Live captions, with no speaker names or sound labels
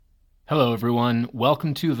Hello, everyone.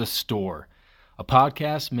 Welcome to The Store, a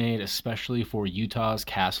podcast made especially for Utah's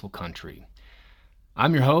Castle Country.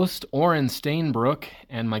 I'm your host, Oren Stainbrook,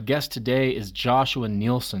 and my guest today is Joshua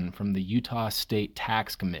Nielsen from the Utah State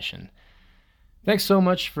Tax Commission. Thanks so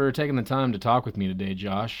much for taking the time to talk with me today,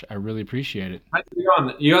 Josh. I really appreciate it.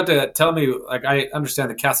 You had to tell me, I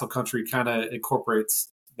understand the Castle Country kind of incorporates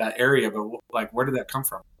that area, but where did that come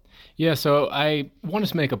from? Yeah, so I wanted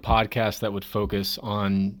to make a podcast that would focus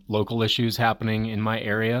on local issues happening in my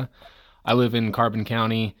area. I live in Carbon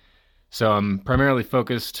County, so I'm primarily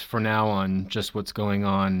focused for now on just what's going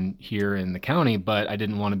on here in the county, but I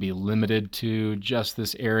didn't want to be limited to just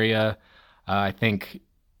this area. I think,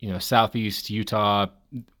 Southeast Utah,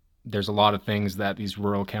 there's a lot of things that these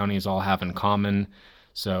rural counties all have in common.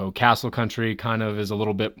 So Castle Country kind of is a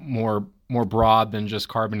little bit more broad than just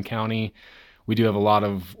Carbon County. We do have a lot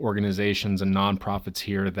of organizations and nonprofits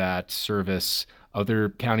here that service other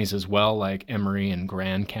counties as well, like Emery and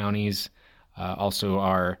Grand counties. Also,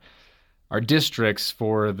 our districts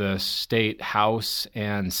for the state house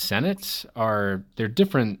and senate they're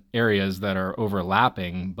different areas that are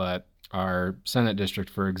overlapping, but our senate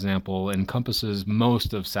district, for example, encompasses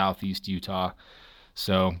most of southeast Utah.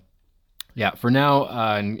 So yeah, for now,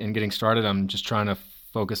 and getting started, I'm just trying to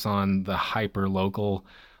focus on the hyper local,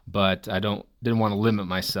 but I didn't want to limit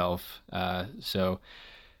myself. So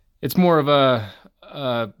it's more of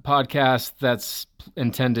a podcast that's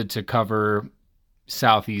intended to cover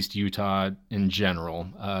Southeast Utah in general,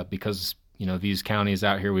 because these counties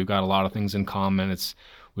out here, we've got a lot of things in common.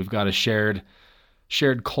 We've got a shared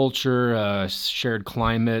culture, shared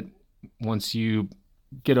climate. Once you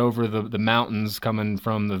get over the mountains coming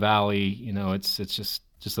from the valley, it's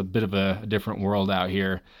just a bit of a different world out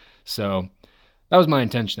here. So that was my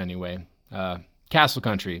intention anyway. Castle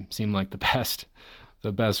Country seemed like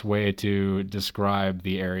the best way to describe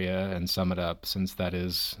the area and sum it up, since that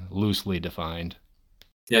is loosely defined.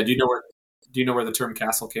 Yeah, do you know where the term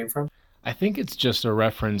castle came from? I think it's just a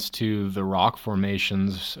reference to the rock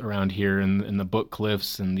formations around here in the Book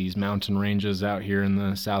Cliffs and these mountain ranges out here in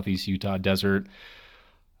the southeast Utah desert,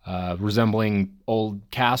 resembling old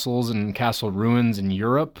castles and castle ruins in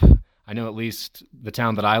Europe. I know at least the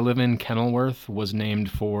town that I live in, Kenilworth, was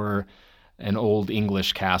named for an old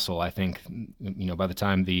English castle. I think, by the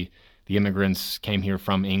time the immigrants came here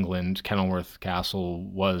from England, Kenilworth Castle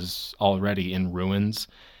was already in ruins.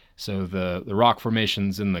 So the rock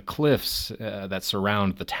formations in the cliffs that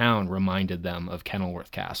surround the town reminded them of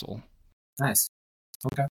Kenilworth Castle. Nice.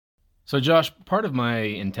 Okay. So Josh, part of my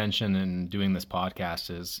intention in doing this podcast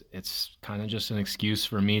is it's kind of just an excuse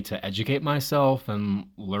for me to educate myself and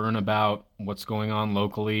learn about what's going on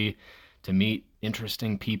locally, to meet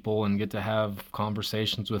interesting people and get to have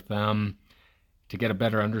conversations with them, to get a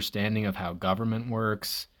better understanding of how government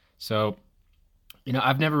works. So,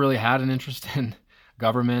 I've never really had an interest in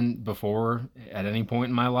government before at any point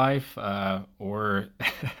in my life, or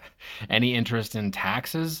any interest in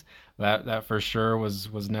taxes. That for sure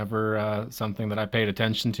was never something that I paid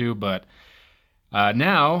attention to. But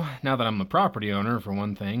now that I'm a property owner, for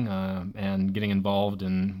one thing, and getting involved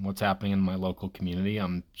in what's happening in my local community,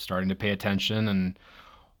 I'm starting to pay attention and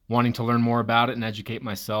wanting to learn more about it and educate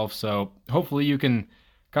myself. So hopefully you can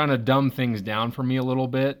kind of dumb things down for me a little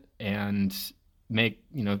bit and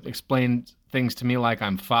explain things to me like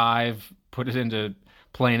I'm 5, put it into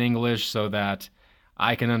plain English so that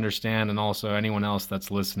I can understand, and also anyone else that's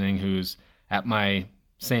listening who's at my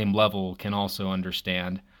same level can also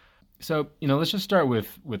understand. So, let's just start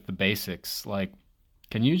with the basics. Like,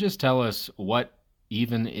 can you just tell us what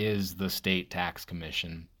even is the State Tax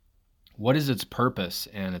Commission? What is its purpose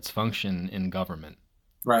and its function in government?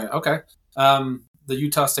 Right. Okay. The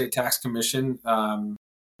Utah State Tax Commission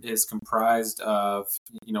is comprised of,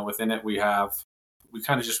 within it we kind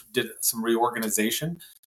of just did some reorganization,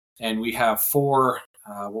 and we have 4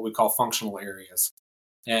 what we call functional areas.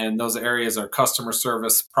 And those areas are customer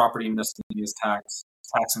service, property miscellaneous tax,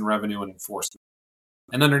 tax and revenue, and enforcement.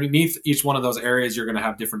 And underneath each one of those areas, you're going to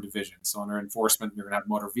have different divisions. So under enforcement, you're going to have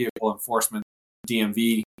motor vehicle enforcement,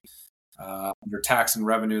 DMV. Under tax and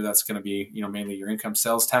revenue, that's going to be, mainly your income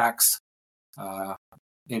sales tax,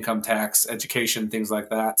 income tax, education, things like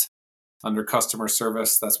that. Under customer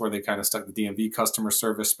service, that's where they kind of stuck the DMV customer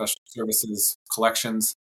service, special services,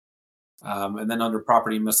 collections. And then under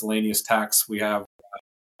property miscellaneous tax, we have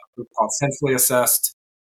a group called centrally assessed.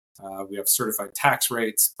 We have certified tax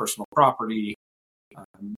rates, personal property,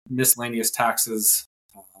 miscellaneous taxes,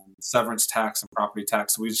 severance tax, and property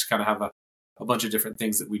tax. So we just kind of have a bunch of different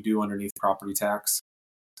things that we do underneath property tax.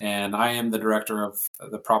 And I am the director of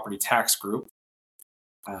the property tax group.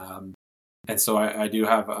 And so I do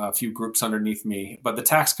have a few groups underneath me. But the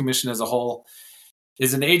tax commission as a whole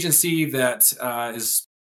is an agency that is,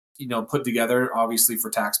 put together obviously for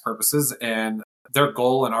tax purposes, and their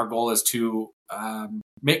goal and our goal is to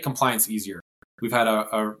make compliance easier. We've had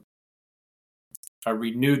a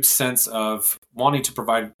renewed sense of wanting to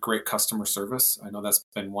provide great customer service. I know that's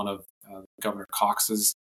been one of Governor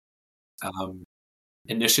Cox's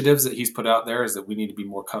initiatives that he's put out there, is that we need to be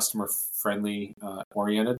more customer friendly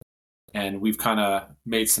oriented. And we've kind of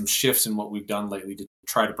made some shifts in what we've done lately to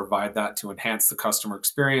try to provide that, to enhance the customer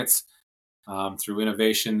experience through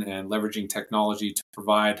innovation and leveraging technology to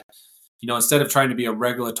provide, instead of trying to be a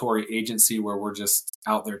regulatory agency where we're just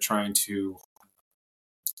out there trying to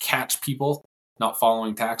catch people not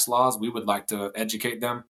following tax laws, we would like to educate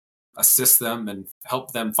them, assist them, and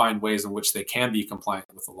help them find ways in which they can be compliant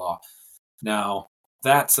with the law. Now,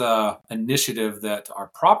 that's an initiative that our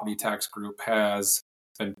property tax group has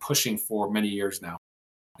been pushing for many years now.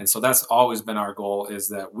 And so that's always been our goal, is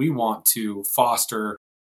that we want to foster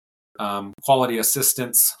quality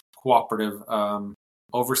assistance, cooperative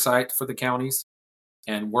oversight for the counties,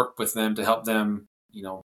 and work with them to help them,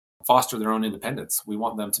 foster their own independence. We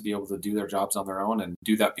want them to be able to do their jobs on their own, and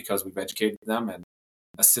do that because we've educated them and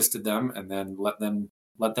assisted them, and then let them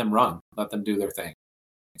run, let them do their thing.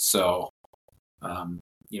 So,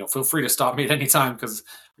 feel free to stop me at any time, because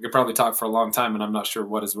we could probably talk for a long time, and I'm not sure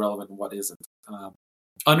what is relevant and what isn't.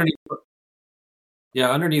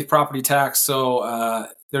 Underneath property tax. So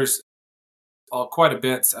there's quite a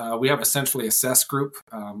bit. We have a centrally assessed group,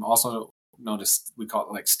 also known as, we call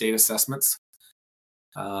it like state assessments.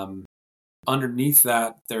 Underneath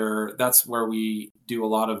that, that's where we do a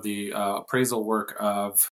lot of the appraisal work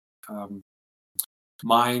of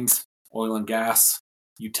mines, oil and gas,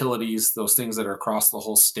 utilities, those things that are across the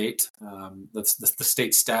whole state. The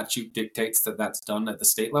state statute dictates that that's done at the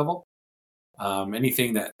state level.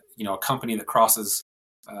 Anything that, a company that crosses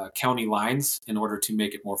county lines in order to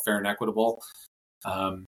make it more fair and equitable,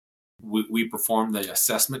 we perform the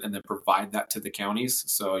assessment and then provide that to the counties.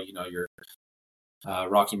 So, your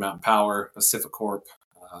Rocky Mountain Power, Pacific Corp,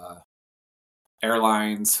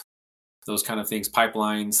 airlines, those kind of things,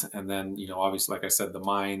 pipelines, and then, obviously, like I said, the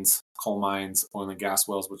mines, coal mines, oil and gas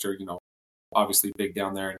wells, which are, obviously big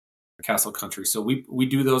down there in Castle Country. So we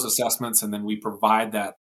do those assessments, and then we provide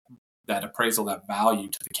that appraisal, that value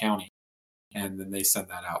to the county, and then they send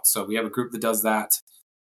that out. So we have a group that does that.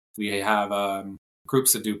 We have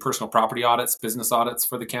groups that do personal property audits, business audits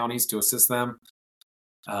for the counties to assist them.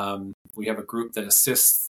 We have a group that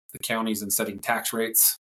assists the counties in setting tax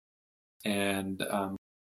rates and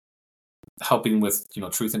helping with,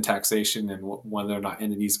 truth in taxation and whether or not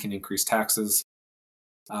entities can increase taxes.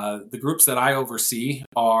 The groups that I oversee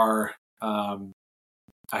are,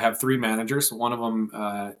 I have 3 managers. One of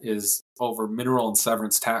them is over mineral and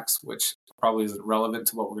severance tax, which probably isn't relevant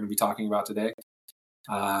to what we're going to be talking about today.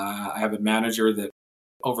 I have a manager that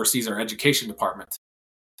oversees our education department.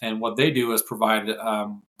 And what they do is provide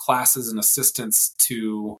classes and assistance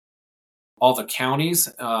to all the counties,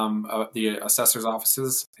 the assessor's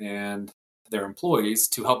offices, and their employees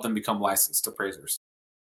to help them become licensed appraisers.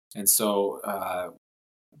 And so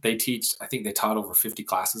they teach, I think they taught over 50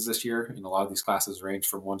 classes this year. And a lot of these classes range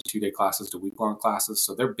from 1 to 2 day classes to week-long classes.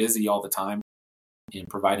 So they're busy all the time in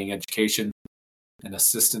providing education and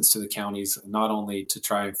assistance to the counties, not only to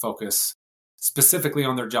try and focus specifically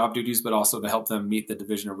on their job duties, but also to help them meet the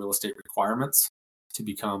Division of Real Estate requirements to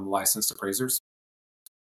become licensed appraisers.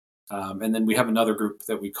 And then we have another group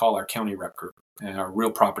that we call our county rep group, and our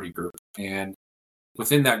real property group. And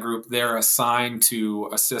within that group, they're assigned to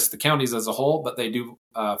assist the counties as a whole, but they do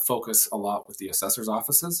focus a lot with the assessor's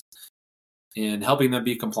offices in helping them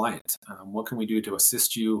be compliant. What can we do to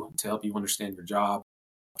assist you, to help you understand your job,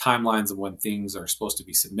 timelines of when things are supposed to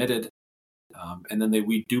be submitted. And then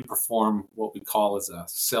we do perform what we call as a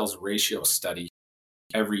sales ratio study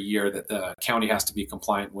every year that the county has to be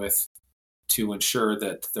compliant with to ensure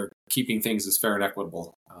that they're keeping things as fair and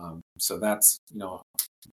equitable. So that's,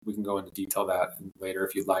 we can go into detail that later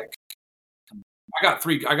if you'd like. I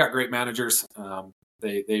got great managers.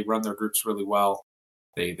 They run their groups really well.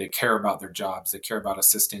 They care about their jobs. They care about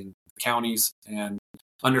assisting counties and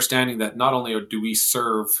understanding that not only do we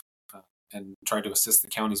serve and try to assist the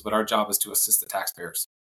counties, but our job is to assist the taxpayers.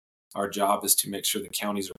 Our job is to make sure the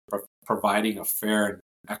counties are providing a fair and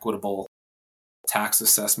equitable tax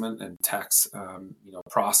assessment and tax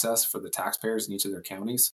process for the taxpayers in each of their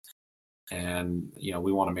counties. And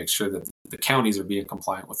we want to make sure that the counties are being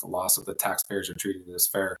compliant with the law, so the taxpayers are treated as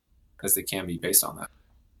fair as they can be based on that.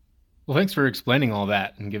 Well, thanks for explaining all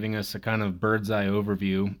that and giving us a kind of bird's eye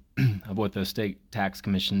overview of what the State Tax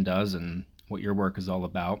Commission does and what your work is all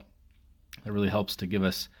about. It really helps to give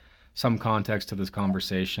us some context to this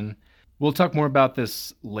conversation. We'll talk more about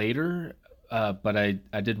this later, but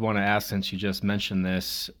I did want to ask, since you just mentioned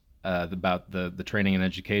this, about the training and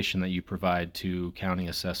education that you provide to county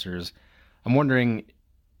assessors. I'm wondering,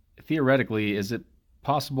 theoretically, is it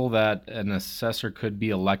possible that an assessor could be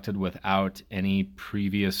elected without any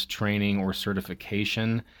previous training or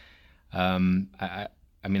certification?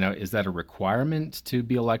 I mean, is that a requirement to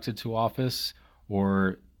be elected to office?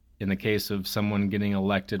 Or in the case of someone getting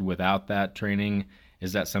elected without that training,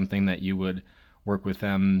 is that something that you would work with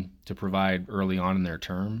them to provide early on in their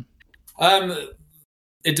term?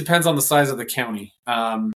 It depends on the size of the county.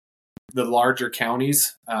 The larger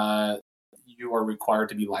counties, you are required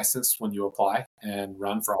to be licensed when you apply and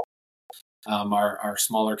run for all. Our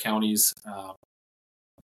smaller counties,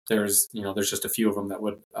 there's just a few of them that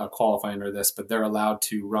would qualify under this, but they're allowed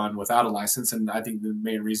to run without a license. And I think the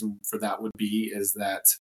main reason for that would be is that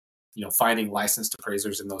finding licensed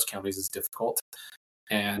appraisers in those counties is difficult.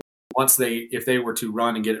 And if they were to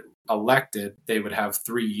run and get elected, they would have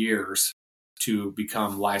 3 years to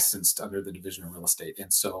become licensed under the Division of Real Estate.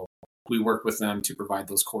 And so we work with them to provide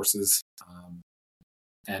those courses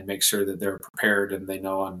and make sure that they're prepared and they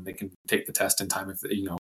know and they can take the test in time if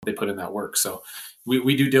they put in that work. So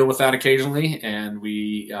we do deal with that occasionally, and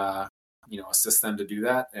we assist them to do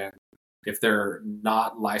that. And if they're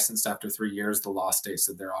not licensed after 3 years, the law states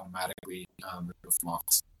that they're automatically removed from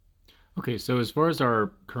office. Okay, so as far as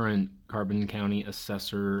our current Carbon County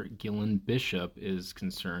assessor, Gillen Bishop, is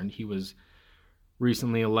concerned, he was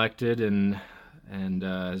recently elected and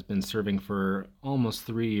has been serving for almost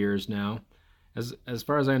 3 years now. As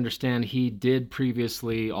far as I understand, he did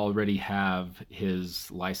previously already have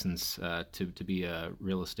his license to be a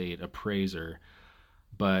real estate appraiser.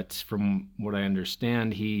 But from what I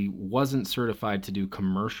understand, he wasn't certified to do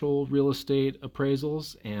commercial real estate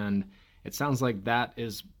appraisals. And it sounds like that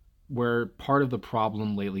is where part of the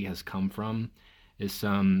problem lately has come from, is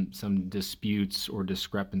some disputes or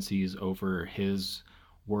discrepancies over his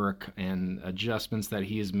work and adjustments that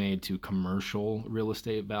he has made to commercial real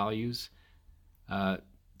estate values.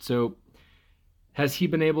 So has he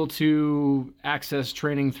been able to access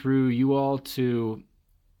training through you all to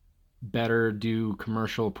better do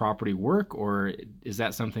commercial property work, or is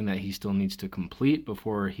that something that he still needs to complete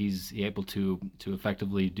before he's able to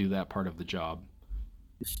effectively do that part of the job?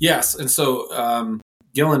 Yes, and so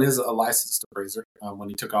Gillen is a licensed appraiser. When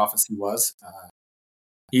he took office, he was.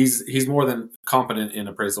 He's more than competent in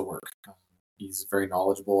appraisal work. He's very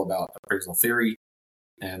knowledgeable about appraisal theory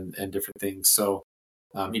and different things. So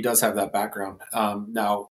he does have that background.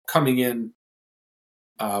 Now, coming in,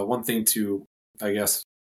 one thing to, I guess,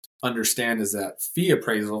 understand is that fee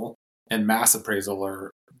appraisal and mass appraisal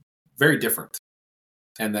are very different,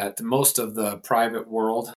 and that most of the private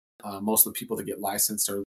world, most of the people that get licensed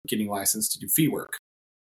are getting licensed to do fee work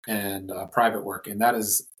and private work. And that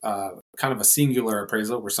is kind of a singular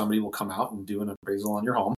appraisal where somebody will come out and do an appraisal on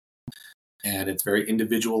your home. And it's very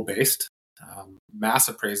individual based. Mass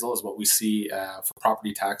appraisal is what we see for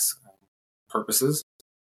property tax purposes.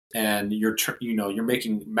 And you're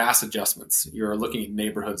making mass adjustments. You're looking at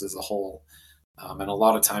neighborhoods as a whole. And a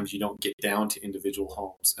lot of times you don't get down to individual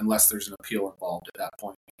homes unless there's an appeal involved at that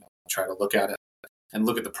point. Try to look at it and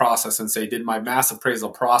look at the process and say, did my mass appraisal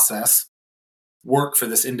process work for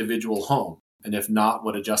this individual home? And if not,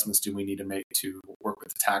 what adjustments do we need to make to work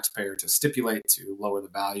with the taxpayer to stipulate to lower the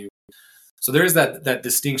value? So there is that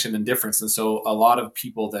distinction and difference. And so a lot of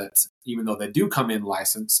people that, even though they do come in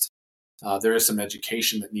licensed, there is some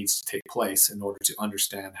education that needs to take place in order to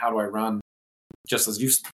understand, how do I run, just as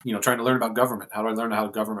trying to learn about government. How do I learn how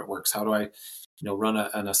government works? How do I run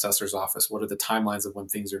an assessor's office? What are the timelines of when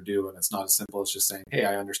things are due? And it's not as simple as just saying, hey,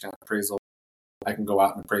 I understand appraisal. I can go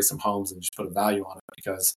out and appraise some homes and just put a value on it,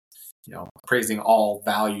 because appraising all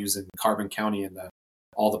values in Carbon County and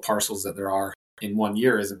all the parcels that there are in 1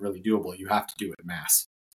 year isn't really doable. You have to do it in mass.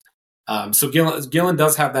 So Gillen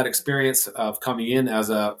does have that experience of coming in as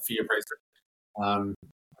a fee appraiser.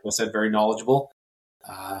 Like I said, very knowledgeable.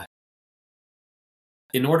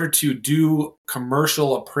 In order to do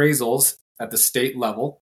commercial appraisals at the state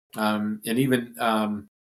level, and even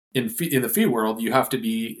in the fee world, you have to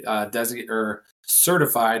be designated or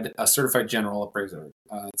certified, a certified general appraiser.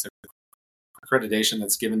 It's an accreditation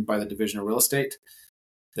that's given by the Division of Real Estate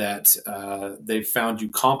that they've found you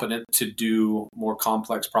competent to do more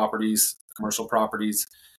complex properties, commercial properties,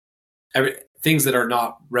 things that are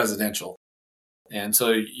not residential. And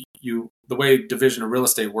so the way Division of Real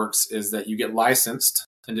Estate works is that you get licensed,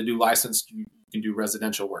 and to do licensed, you can do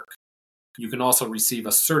residential work. You can also receive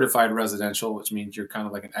a certified residential, which means you're kind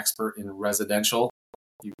of like an expert in residential.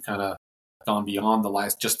 You've kind of gone beyond the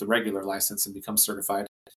license, just the regular license, and become certified.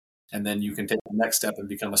 And then you can take the next step and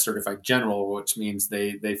become a certified general, which means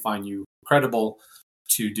they find you credible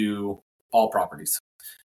to do all properties.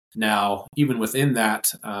 Now, even within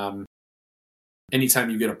that, anytime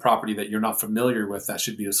you get a property that you're not familiar with, that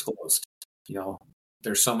should be disclosed.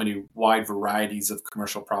 There's so many wide varieties of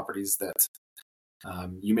commercial properties that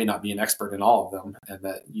you may not be an expert in all of them, and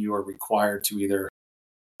that you are required to either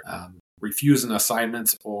refuse an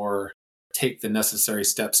assignment or take the necessary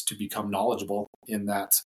steps to become knowledgeable in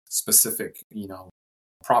that specific,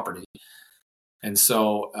 property. And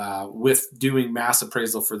so with doing mass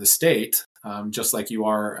appraisal for the state, just like you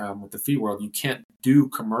are with the fee world, you can't do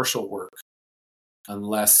commercial work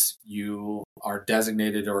unless you are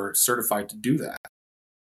designated or certified to do that.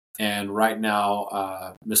 And right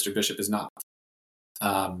now, Mr. Bishop is not.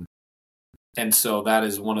 And so that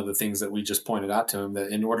is one of the things that we just pointed out to him,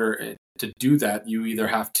 that in order to do that, you either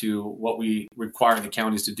have to, what we require the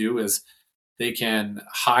counties to do is they can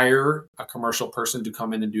hire a commercial person to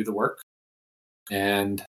come in and do the work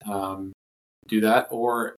and do that.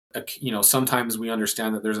 Or, sometimes we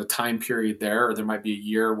understand that there's a time period there, or there might be a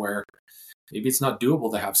year where maybe it's not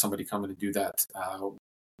doable to have somebody come in and do that.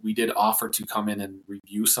 We did offer to come in and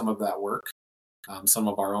review some of that work. Some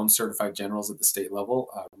of our own certified generals at the state level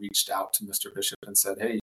reached out to Mr. Bishop and said,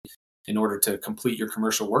 hey, in order to complete your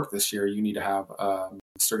commercial work this year, you need to have a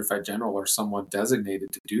certified general or someone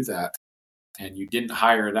designated to do that. And you didn't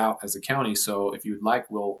hire it out as a county. So if you'd like,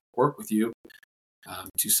 we'll work with you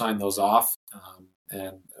to sign those off.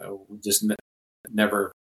 And we just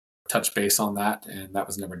never touched base on that. And that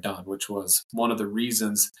was never done, which was one of the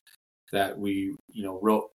reasons that we,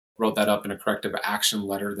 wrote that up in a corrective action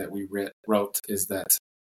letter that we wrote, is that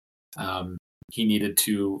he needed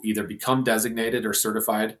to either become designated or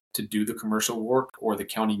certified to do the commercial work, or the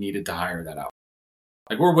county needed to hire that out.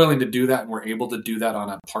 Like, we're willing to do that, and we're able to do that on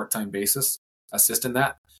a part-time basis, assist in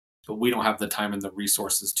that, but we don't have the time and the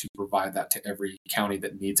resources to provide that to every county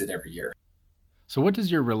that needs it every year. So what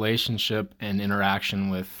does your relationship and interaction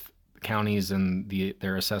with counties and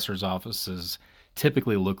their assessors' offices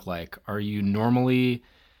typically look like? Are you normally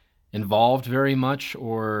involved very much,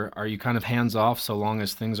 or are you kind of hands off so long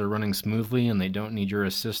as things are running smoothly and they don't need your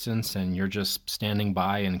assistance and you're just standing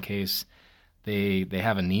by in case they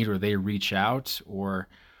have a need or they reach out? Or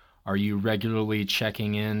are you regularly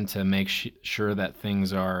checking in to make sure that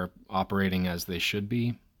things are operating as they should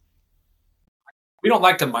be? We don't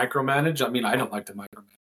like to micromanage. I mean, I don't like to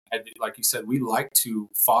micromanage. Like you said, we like to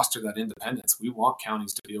foster that independence. We want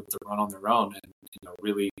counties to be able to run on their own and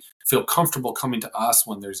really feel comfortable coming to us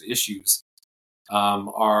when there's issues.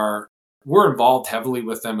 We're involved heavily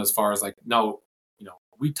with them as far as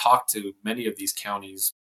we talk to many of these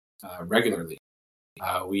counties regularly.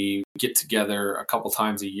 We get together a couple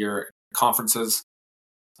times a year at conferences.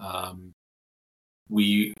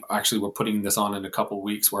 We're putting this on in a couple of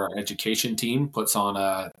weeks, where our education team puts on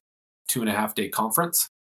a 2.5-day conference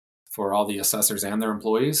for all the assessors and their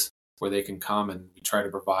employees, where they can come, and we try to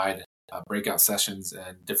provide breakout sessions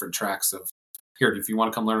and different tracks of, here, if you want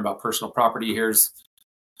to come learn about personal property, here's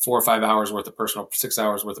 4 or 5 hours worth of 6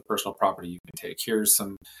 hours worth of personal property you can take. Here's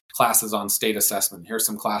some classes on state assessment. Here's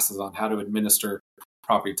some classes on how to administer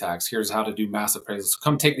property tax. Here's how to do mass appraisals. So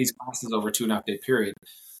come take these classes over a 2.5-day period.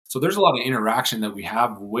 So there's a lot of interaction that we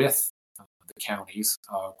have with the counties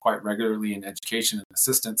quite regularly in education and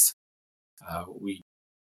assistance. We're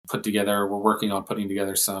working on putting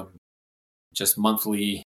together some just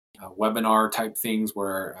monthly webinar type things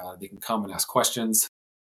where they can come and ask questions.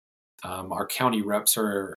 Our county reps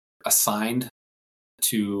are assigned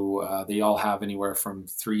to, they all have anywhere from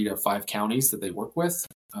 3 to 5 counties that they work with.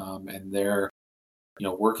 And they're,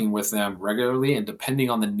 working with them regularly, and depending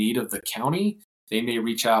on the need of the county, they may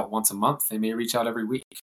reach out once a month. They may reach out every week.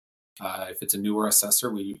 If it's a newer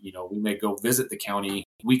assessor, we may go visit the county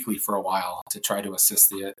weekly for a while to try to assist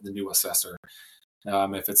the new assessor.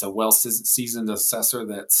 If it's a well-seasoned assessor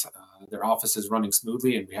that their office is running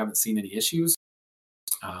smoothly and we haven't seen any issues,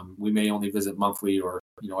 we may only visit monthly or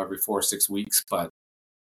every 4 or 6 weeks. But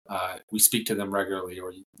we speak to them regularly,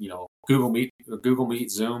 or Google Meet,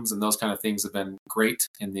 Zooms, and those kind of things have been great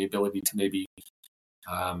in the ability to maybe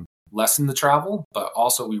lessen the travel, but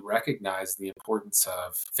also we recognize the importance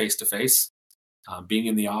of face-to-face, being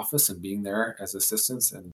in the office and being there as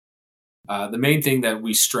assistants. And the main thing that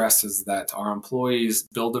we stress is that our employees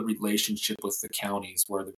build a relationship with the counties,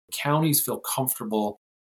 where the counties feel comfortable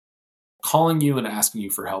calling you and asking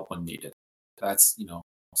you for help when needed. That's,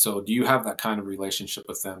 so do you have that kind of relationship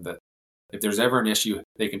with them, that if there's ever an issue,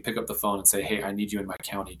 they can pick up the phone and say, hey, I need you in my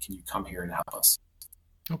county. Can you come here and help us?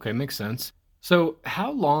 Okay, makes sense. So,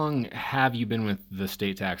 how long have you been with the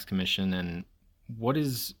State Tax Commission, and what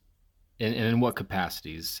is and in what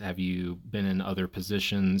capacities have you been in other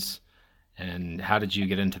positions, and how did you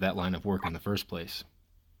get into that line of work in the first place?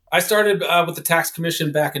 I started with the tax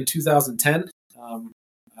commission back in 2010.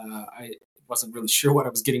 I wasn't really sure what I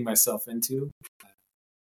was getting myself into,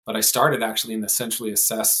 but I started actually in the centrally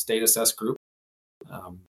assessed state assessed group.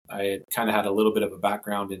 I kind of had a little bit of a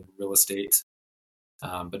background in real estate,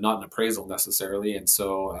 but not in appraisal necessarily. And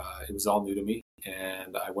so it was all new to me.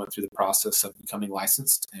 And I went through the process of becoming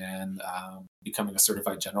licensed and becoming a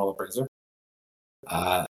certified general appraiser.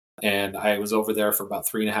 And I was over there for about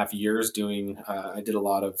 3.5 years doing, I did a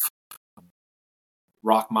lot of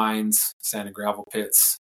rock mines, sand and gravel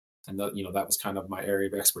pits. And that was kind of my area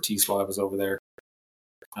of expertise while I was over there.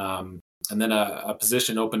 And then a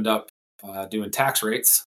position opened up doing tax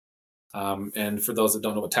rates. And for those that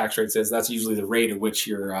don't know what tax rates is, that's usually the rate at which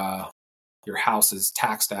your house is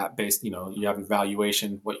taxed at based, you have a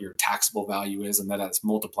valuation, what your taxable value is, and then that's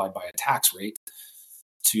multiplied by a tax rate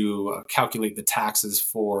to calculate the taxes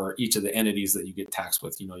for each of the entities that you get taxed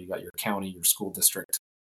with. You got your county, your school district,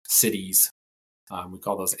 cities. We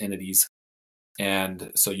call those entities.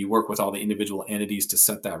 And so you work with all the individual entities to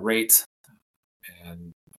set that rate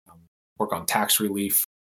and work on tax relief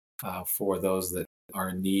for those that are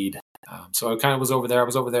in need. So I kind of was over there. I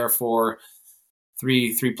was over there for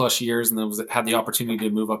three plus years, and then had the opportunity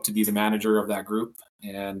to move up to be the manager of that group.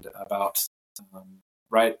 And about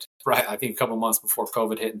right, I think a couple months before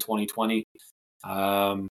COVID hit in 2020,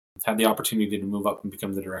 had the opportunity to move up and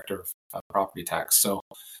become the director of property tax. So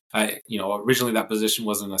originally that position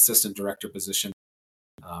was an assistant director position.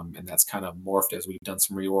 And that's kind of morphed as we've done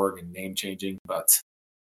some reorg and name changing. But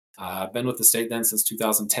I've been with the state then since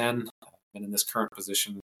 2010. I've been in this current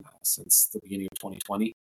position since the beginning of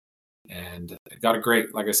 2020. And got a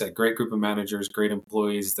great group of managers, great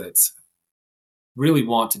employees that really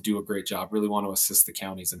want to do a great job, really want to assist the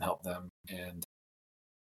counties and help them. And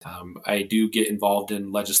I do get involved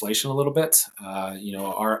in legislation a little bit.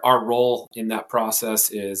 Our role in that process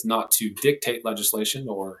is not to dictate legislation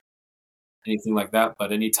or anything like that,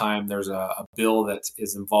 but anytime there's a bill that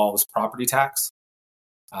involves property tax,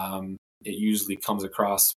 it usually comes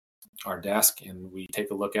across our desk and we take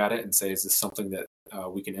a look at it and say, is this something that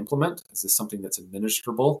we can implement? Is this something that's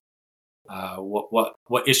administrable?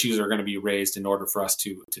 What issues are going to be raised in order for us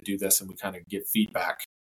to do this? And we kind of give feedback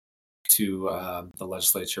to the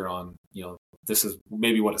legislature on, this is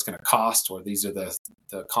maybe what it's going to cost, or these are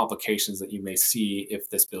the complications that you may see if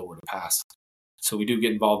this bill were to pass. So we do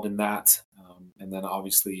get involved in that. And then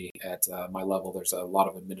obviously at my level, there's a lot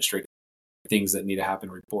of administrative things that need to happen,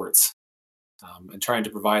 reports, and trying to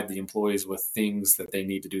provide the employees with things that they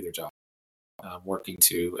need to do their job, working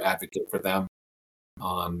to advocate for them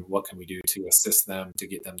on what can we do to assist them to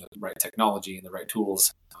get them the right technology and the right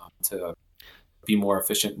tools to be more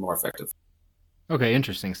efficient and more effective. Okay,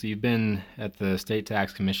 interesting. So you've been at the State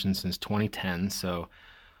Tax Commission since 2010. So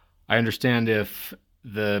I understand if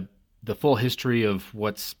the full history of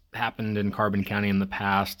what's happened in Carbon County in the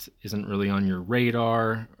past isn't really on your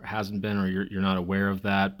radar, or hasn't been, or you're not aware of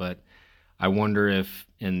that. But I wonder if,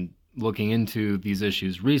 in looking into these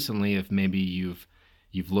issues recently, if maybe you've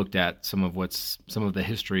looked at some of the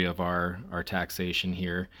history of our taxation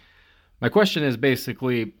here. My question is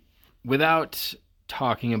basically, without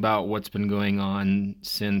talking about what's been going on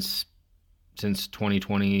since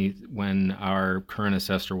 2020 when our current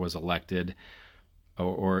assessor was elected,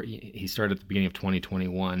 or he started at the beginning of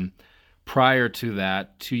 2021. Prior to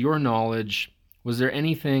that, to your knowledge, was there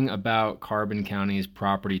anything about Carbon County's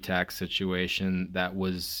property tax situation that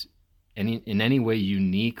was in any way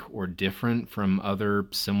unique or different from other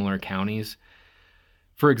similar counties?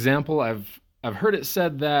 For example, I've heard it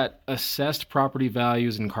said that assessed property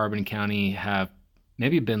values in Carbon County have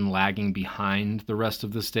maybe been lagging behind the rest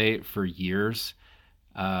of the state for years.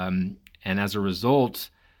 And as a result,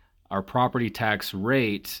 our property tax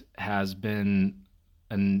rate has been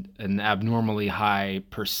an abnormally high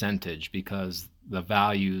percentage because the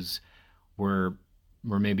values were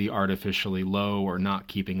maybe artificially low or not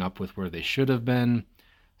keeping up with where they should have been.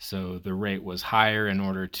 So the rate was higher in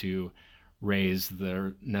order to raise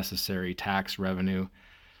the necessary tax revenue.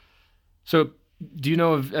 So do you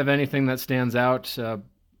know of anything that stands out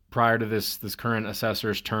prior to this current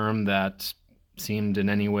assessor's term that seemed in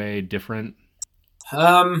any way different?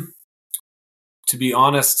 To be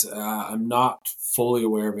honest, I'm not fully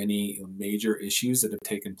aware of any major issues that have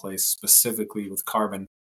taken place specifically with carbon.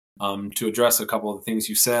 To address a couple of the things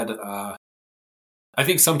you said, I I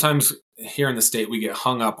think sometimes here in the state, we get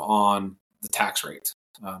hung up on the tax rate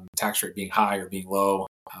being high or being low.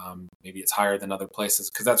 Maybe it's higher than other places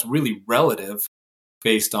because that's really relative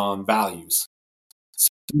based on values. So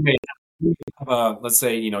you may have let's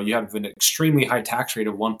say, you have an extremely high tax rate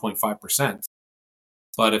of 1.5%.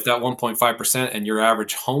 But if that 1.5% and your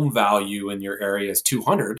average home value in your area is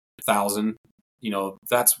 200,000,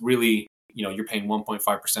 that's really, you're paying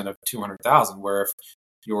 1.5% of 200,000. Where if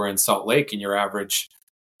you're in Salt Lake and your average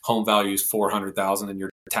home value is 400,000 and your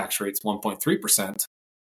tax rate's 1.3%,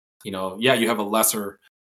 you have a lesser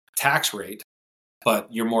tax rate, but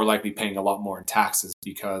you're more likely paying a lot more in taxes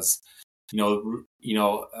because,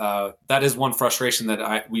 that is one frustration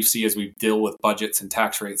that we see as we deal with budgets and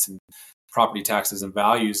tax rates and property taxes and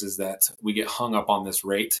values, is that we get hung up on this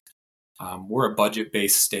rate. We're a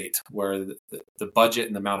budget-based state where the budget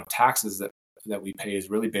and the amount of taxes that we pay is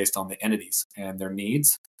really based on the entities and their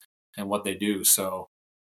needs and what they do. So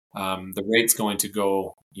the rate's going to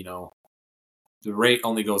go, the rate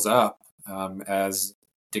only goes up as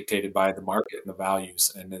dictated by the market and the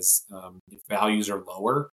values. And as if values are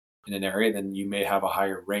lower in an area, then you may have a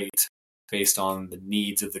higher rate based on the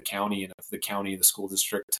needs of the county. And if the county and the school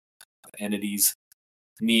district entities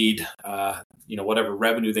need, whatever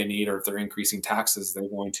revenue they need, or if they're increasing taxes, they're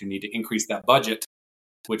going to need to increase that budget,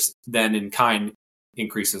 which then in kind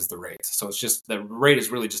increases the rate. So it's just, the rate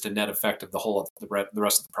is really just a net effect of the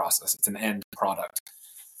rest of the process. It's an end product.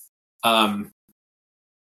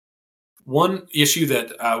 One issue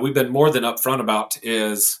that we've been more than upfront about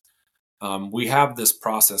is we have this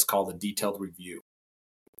process called a detailed review.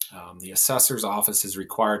 The assessor's office is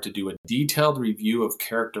required to do a detailed review of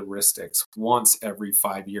characteristics once every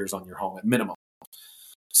 5 years on your home at minimum.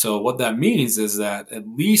 So what that means is that at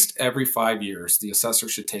least every 5 years, the assessor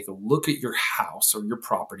should take a look at your house or your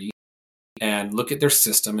property and look at their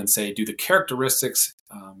system and say, do the characteristics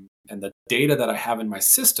and the data that I have in my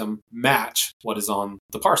system match what is on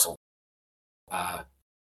the parcel?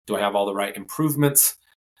 Do I have all the right improvements,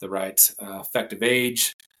 the right effective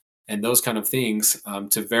age, and those kind of things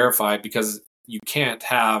to verify, because you can't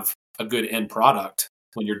have a good end product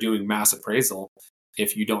when you're doing mass appraisal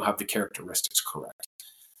if you don't have the characteristics correct.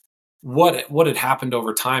 What had happened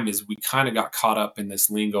over time is we kind of got caught up in this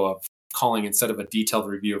lingo of calling, instead of a detailed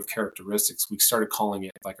review of characteristics, we started calling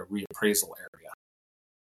it like a reappraisal area.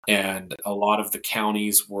 And a lot of the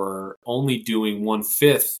counties were only doing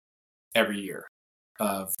 1/5 every year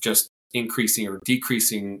of just increasing or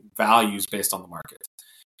decreasing values based on the market.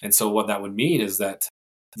 And so what that would mean is that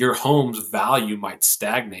your home's value might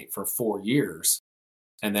stagnate for 4 years.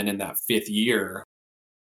 And then in that 5th year,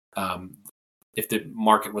 if the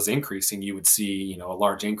market was increasing, you would see, a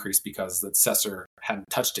large increase because the assessor hadn't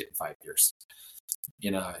touched it in 5 years.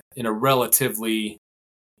 In a relatively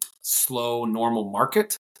slow, normal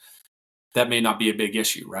market, that may not be a big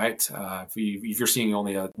issue, right? If you're seeing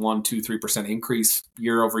only a 1%, 2%, 3% increase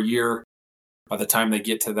year over year, by the time they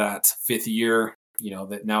get to that 5th year,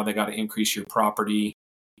 that now they got to increase your property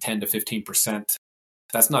 10 to 15%.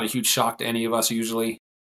 That's not a huge shock to any of us usually.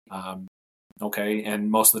 Okay.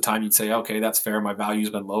 And most of the time you'd say, okay, that's fair. My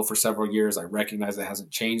value's been low for several years. I recognize it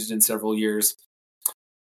hasn't changed in several years.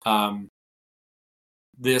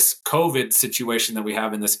 This COVID situation that we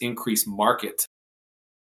have in this increased market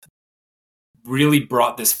really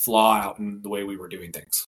brought this flaw out in the way we were doing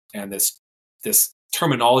things. And this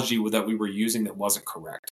terminology that we were using that wasn't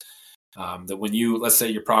correct. That when let's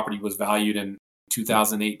say your property was valued in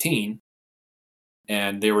 2018,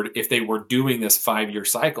 and if they were doing this 5-year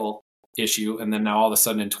cycle issue, and then now all of a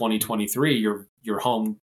sudden in 2023, your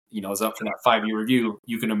home, is up for that 5-year review,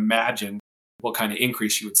 you can imagine what kind of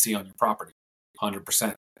increase you would see on your property,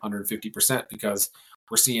 100%, 150%, because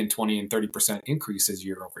we're seeing 20 and 30% increases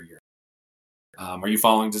year over year. Are you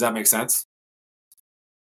following? Does that make sense?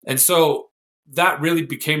 And so that really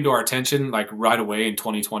came to our attention like right away in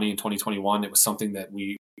 2020 and 2021. It was something that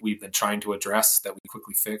we've been trying to address, that we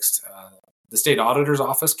quickly fixed. The state auditor's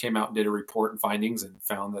office came out and did a report and findings and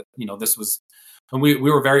found that, this was, and we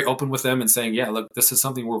were very open with them and saying, yeah, look, this is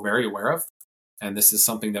something we're very aware of. And this is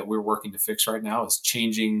something that we're working to fix right now, is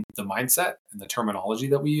changing the mindset and the terminology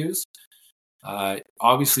that we use.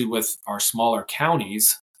 Obviously with our smaller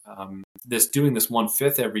counties, doing this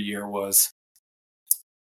 1/5 every year was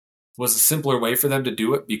a simpler way for them to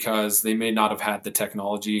do it, because they may not have had the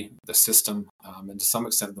technology, the system, and to some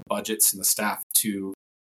extent the budgets and the staff to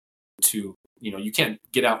you can't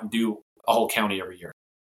get out and do a whole county every year.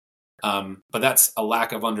 But that's a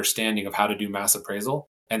lack of understanding of how to do mass appraisal.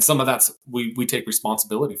 And some of that's, we take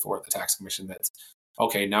responsibility for at the tax commission. That's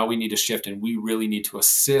okay. Now we need to shift, and we really need to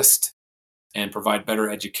assist and provide better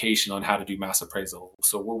education on how to do mass appraisal.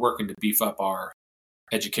 So we're working to beef up our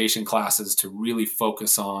education classes to really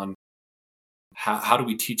focus on how do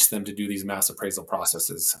we teach them to do these mass appraisal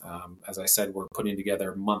processes. As I said, we're putting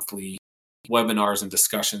together monthly webinars and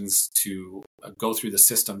discussions to go through the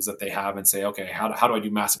systems that they have and say, okay, how do I do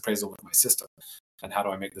mass appraisal with my system? And how do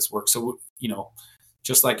I make this work? So,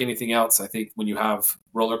 just like anything else, I think when you have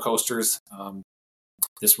roller coasters,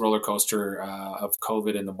 this roller coaster of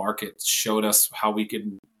COVID in the market showed us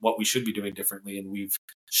what we should be doing differently. And we've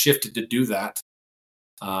shifted to do that.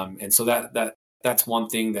 And so that's one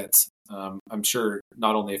thing that's, I'm sure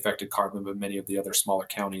not only affected Carbon, but many of the other smaller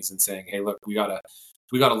counties, and saying, hey, look, we got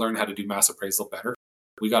to learn how to do mass appraisal better.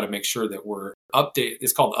 We got to make sure that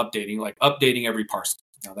it's called updating, like updating every parcel.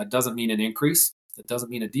 Now that doesn't mean an increase. That doesn't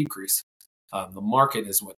mean a decrease. The market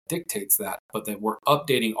is what dictates that, but that we're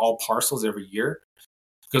updating all parcels every year,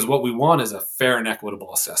 because what we want is a fair and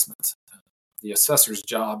equitable assessment. The assessor's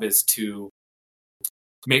job is to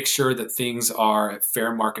make sure that things are at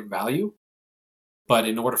fair market value. But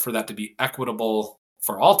in order for that to be equitable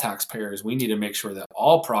for all taxpayers, we need to make sure that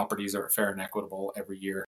all properties are fair and equitable every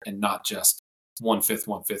year, and not just 1/5,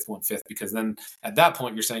 1/5, 1/5, because then at that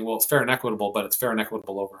point you're saying, well, it's fair and equitable, but it's fair and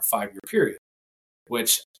equitable over a 5-year period,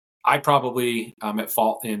 which I probably am at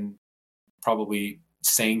fault in probably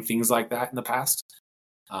saying things like that in the past.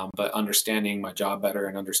 But understanding my job better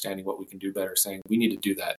and understanding what we can do better, saying we need to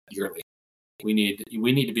do that yearly. We need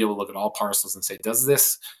to be able to look at all parcels and say, does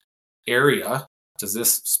this area, does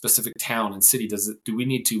this specific town and city, do we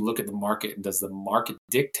need to look at the market, and does the market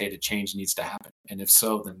dictate a change needs to happen? And if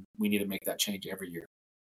so, then we need to make that change every year,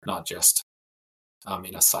 not just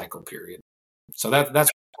in a cycle period. So that's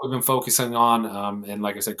what we've been focusing on. And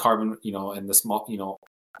like I said, Carbon, and the small,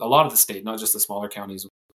 a lot of the state, not just the smaller counties,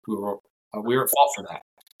 we were at fault for that.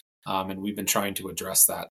 And we've been trying to address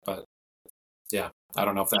that. But yeah, I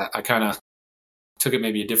don't know if I kind of took it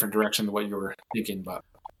maybe a different direction than what you were thinking, but.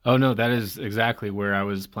 Oh, no, that is exactly where I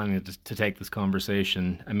was planning to take this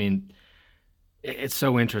conversation. I mean, it's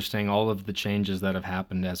so interesting, all of the changes that have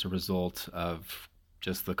happened as a result of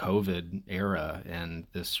just the COVID era and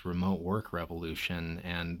this remote work revolution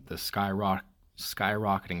and the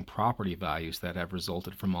skyrocketing property values that have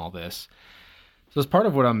resulted from all this. So as part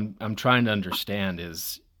of what I'm trying to understand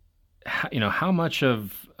is, how much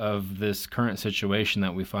of this current situation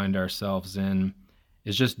that we find ourselves in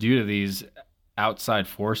is just due to these outside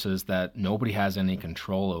forces that nobody has any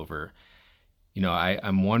control over.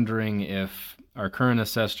 I'm wondering if our current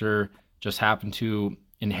assessor just happened to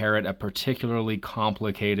inherit a particularly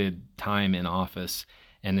complicated time in office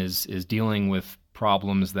and is dealing with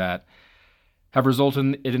problems that have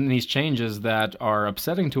resulted in these changes that are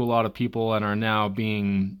upsetting to a lot of people and are now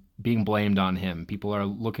being blamed on him. People are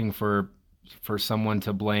looking for someone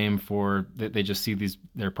to blame for that. They just see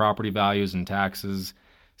their property values and taxes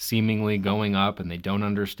seemingly going up, and they don't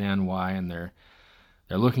understand why, and they're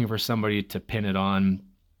looking for somebody to pin it on.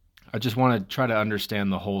 I just want to try to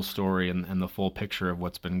understand the whole story and the full picture of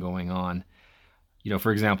what's been going on.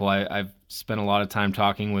 For example, I've spent a lot of time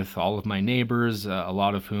talking with all of my neighbors, a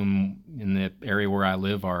lot of whom in the area where I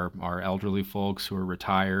live are elderly folks who are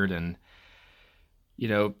retired, and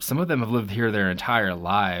some of them have lived here their entire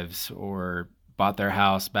lives or bought their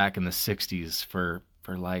house back in the 60s for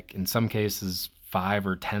like, in some cases, $5,000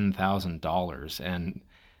 or $10,000, and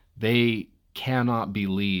they cannot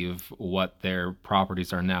believe what their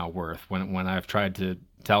properties are now worth. When I've tried to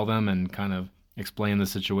tell them and kind of explain the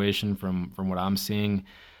situation from what I'm seeing,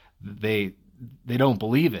 they don't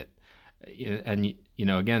believe it. And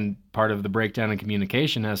again, part of the breakdown in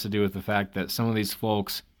communication has to do with the fact that some of these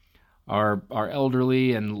folks are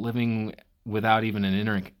elderly and living without even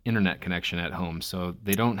an internet connection at home, so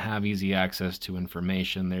they don't have easy access to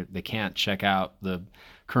information. They can't check out the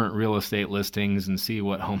current real estate listings and see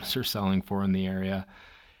what homes are selling for in the area.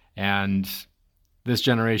 And this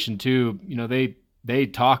generation too, they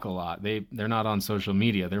talk a lot. They're not on social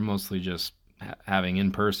media. They're mostly just having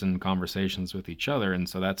in-person conversations with each other, and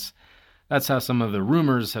so that's how some of the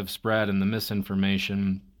rumors have spread and the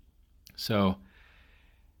misinformation. So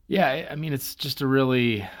yeah, I mean, it's just a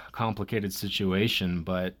really complicated situation,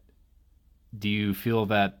 but do you feel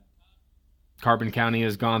that Carbon County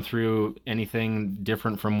has gone through anything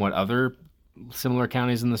different from what other similar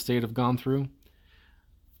counties in the state have gone through?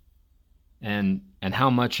 And how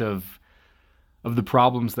much of the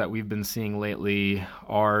problems that we've been seeing lately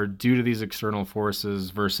are due to these external forces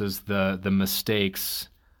versus the mistakes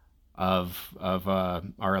of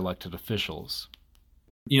our elected officials?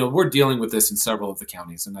 We're dealing with this in several of the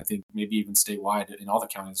counties, and I think maybe even statewide in all the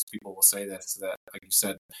counties, people will say this, that, like you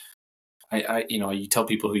said, you tell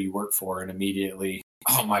people who you work for, and immediately,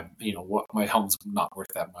 oh my home's not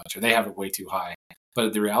worth that much, or they have it way too high.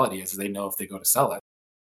 But the reality is, they know if they go to sell it,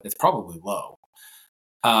 it's probably low.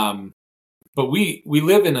 But we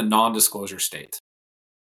live in a non-disclosure state.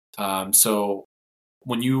 So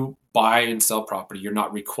when you buy and sell property, you're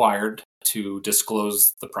not required to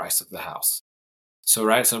disclose the price of the house. So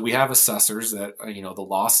we have assessors that, the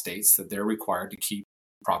law states that they're required to keep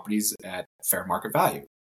properties at fair market value.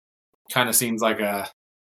 Kind of seems like how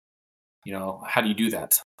do you do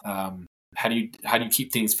that? How do you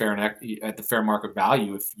keep things fair and at the fair market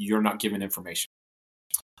value if you're not given information?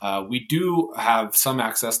 We do have some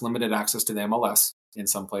limited access to the MLS in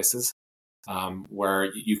some places,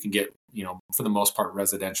 where you can get, for the most part,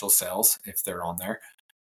 residential sales if they're on there.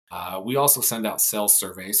 We also send out sales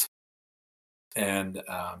surveys, and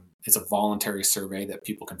it's a voluntary survey that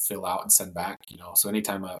people can fill out and send back. So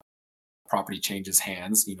anytime a property changes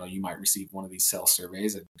hands, you might receive one of these sales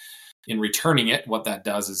surveys, and in returning it, what that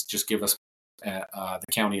does is just give us the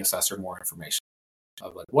county assessor more information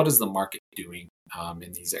of like, what is the market doing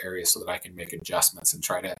in these areas, so that I can make adjustments and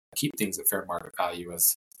try to keep things at fair market value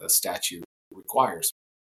as the statute requires.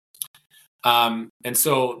 And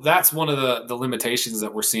so that's one of the limitations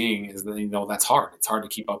that we're seeing, is that, that's hard. It's hard to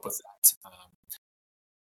keep up with that.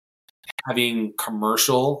 Having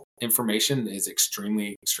commercial information is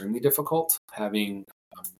extremely, extremely difficult. Having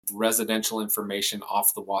residential information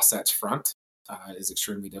off the Wasatch Front is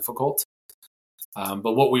extremely difficult.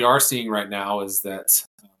 But what we are seeing right now is that,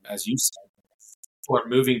 as you said, people are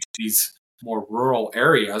moving to these more rural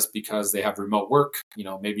areas because they have remote work.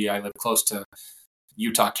 Maybe I live close to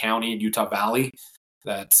Utah County and Utah Valley,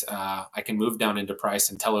 that I can move down into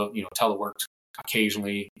Price and telework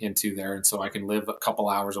occasionally into there. And so I can live a couple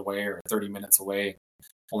hours away or 30 minutes away,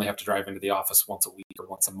 only have to drive into the office once a week or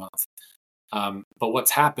once a month. But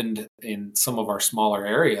what's happened in some of our smaller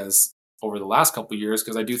areas over the last couple of years,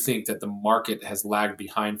 because I do think that the market has lagged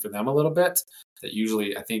behind for them a little bit, that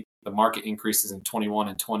usually I think the market increases in 21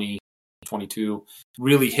 and 2022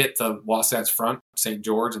 really hit the Wasatch Front, St.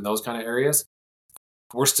 George, and those kind of areas.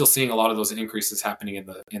 We're still seeing a lot of those increases happening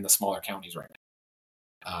in the smaller counties right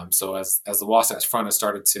now. So as the Wasatch Front has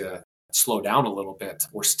started to slow down a little bit,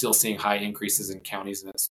 we're still seeing high increases in counties,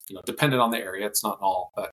 and it's dependent on the area. It's not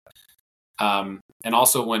all, but and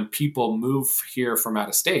also when people move here from out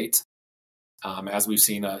of state, as we've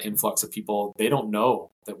seen an influx of people, they don't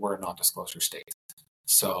know that we're a non-disclosure state.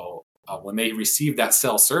 So when they receive that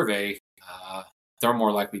sales survey, they're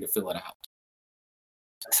more likely to fill it out.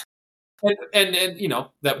 And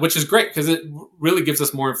that, which is great, because it really gives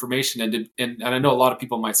us more information. And I know a lot of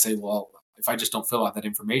people might say, well, if I just don't fill out that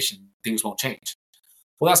information, things won't change.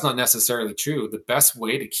 Well, that's not necessarily true. The best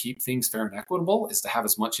way to keep things fair and equitable is to have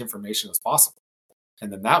as much information as possible.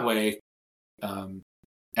 And then that way,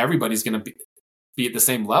 everybody's going to be at the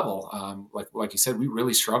same level. Like you said, we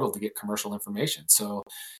really struggle to get commercial information. So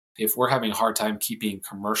if we're having a hard time keeping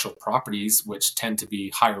commercial properties, which tend to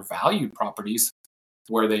be higher valued properties,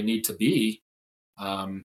 where they need to be,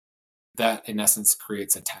 that in essence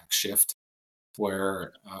creates a tax shift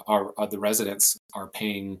where the residents are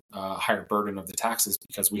paying a higher burden of the taxes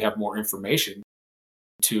because we have more information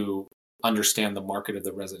to understand the market of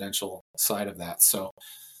the residential side of that. So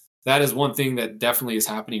that is one thing that definitely is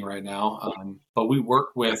happening right now. But we work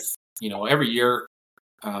with, every year,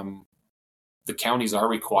 the counties are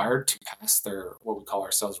required to pass their, what we call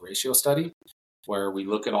our sales ratio study, where we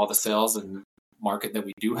look at all the sales and market that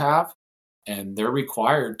we do have, and they're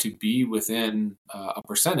required to be within a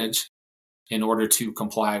percentage in order to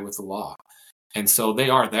comply with the law. And so they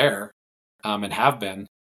are there, and have been.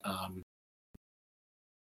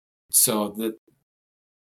 So that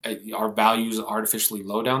our values are artificially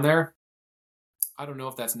low down there. I don't know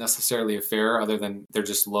if that's necessarily fair, other than they're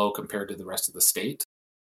just low compared to the rest of the state.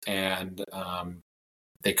 And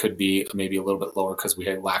they could be maybe a little bit lower because we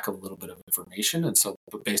lack a little bit of information. And so,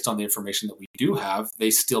 but based on the information that we do have,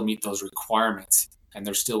 they still meet those requirements, and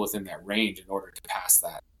they're still within that range in order to pass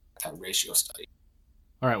that ratio study.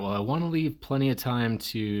 All right. Well, I want to leave plenty of time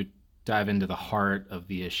to dive into the heart of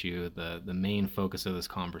the issue. The main focus of this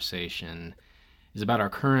conversation is about our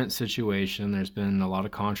current situation. There's been a lot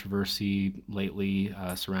of controversy lately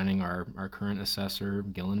surrounding our current assessor,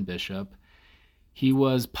 Gillen Bishop. He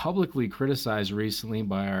was publicly criticized recently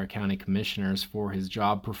by our county commissioners for his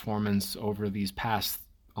job performance over these past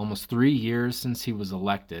almost 3 years since he was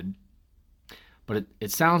elected. But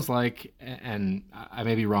it sounds like, and I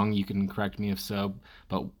may be wrong, you can correct me if so,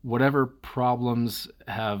 but whatever problems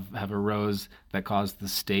have arose that caused the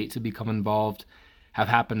state to become involved have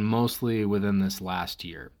happened mostly within this last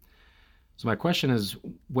year. So my question is,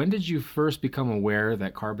 when did you first become aware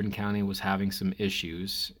that Carbon County was having some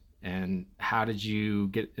issues? And how did you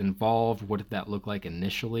get involved? What did that look like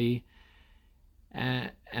initially?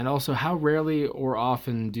 And also, how rarely or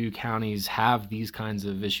often do counties have these kinds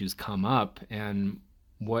of issues come up? And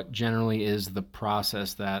what generally is the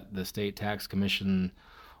process that the State Tax Commission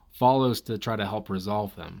follows to try to help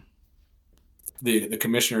resolve them? The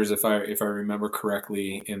commissioners, if I remember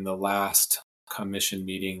correctly, in the last commission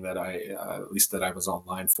meeting that at least that I was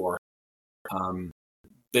online for, um,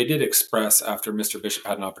 they did express, after Mr. Bishop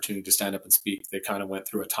had an opportunity to stand up and speak, they kind of went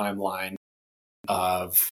through a timeline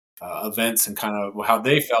of events and kind of how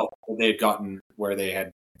they felt they had gotten where they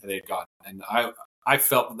had gotten, and I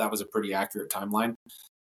felt that was a pretty accurate timeline.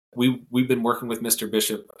 We've been working with Mr.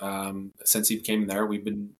 Bishop since he came there. We've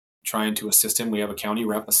been trying to assist him. We have a county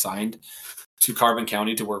rep assigned to Carbon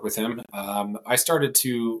County to work with him. I started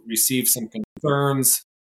to receive some concerns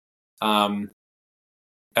um,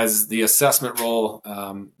 as the assessment role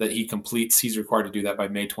that he completes. He's required to do that by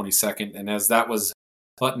May 22nd, and as that was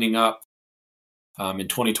buttoning up in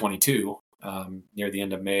 2022, near the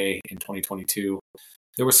end of May in 2022,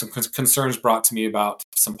 there were some concerns brought to me about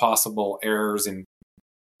some possible errors in,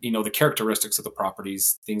 the characteristics of the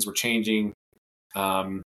properties. Things were changing.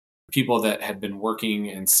 People that had been working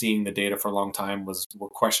and seeing the data for a long time were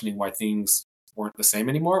questioning why things weren't the same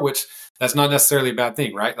anymore, which that's not necessarily a bad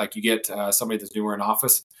thing, right? Like you get somebody that's newer in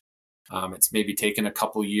office. It's maybe taken a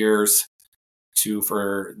couple years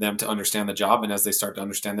for them to understand the job. And as they start to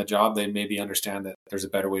understand the job, they maybe understand that there's a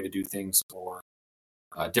better way to do things or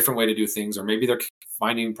a different way to do things, or maybe they're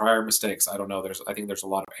finding prior mistakes. I don't know. I think there's a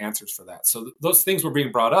lot of answers for that. So those things were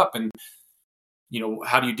being brought up, and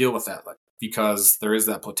how do you deal with that? Like, because there is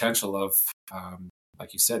that potential of,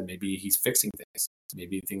 like you said, maybe he's fixing things,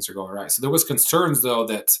 maybe things are going right. So there was concerns though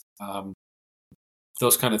that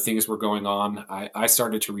those kind of things were going on. I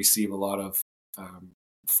started to receive a lot of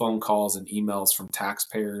phone calls and emails from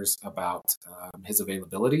taxpayers about his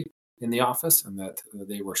availability in the office, and that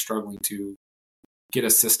they were struggling to get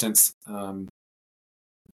assistance in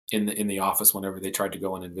the office whenever they tried to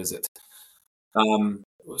go in and visit.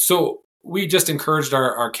 So we just encouraged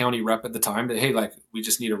our county rep at the time that, hey, like, we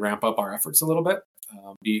just need to ramp up our efforts a little bit,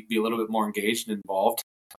 be a little bit more engaged and involved,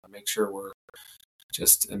 make sure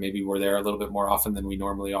maybe we're there a little bit more often than we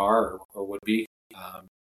normally are or would be.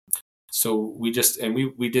 So we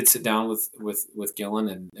did sit down with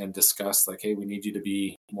Gillen and discuss, like, hey, we need you to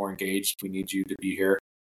be more engaged. We need you to be here.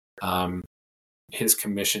 His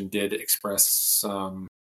commission did express some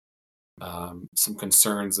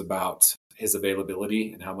concerns about his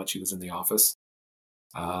availability and how much he was in the office,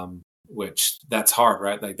 which that's hard,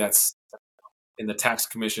 right? Like, that's in the tax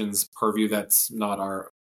commission's purview. That's not our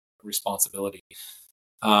responsibility.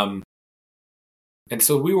 And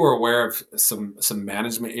so we were aware of some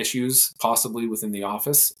management issues possibly within the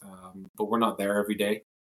office, but we're not there every day.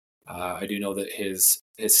 I do know that his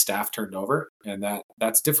staff turned over, and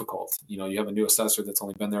that's difficult. You have a new assessor that's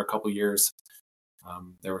only been there a couple of years.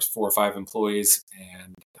 There was 4 or 5 employees,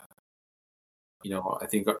 and I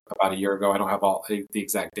think about a year ago, I don't have all the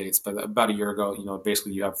exact dates, but about a year ago,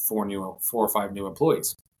 basically you have 4 or 5 new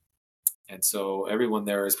employees, and so everyone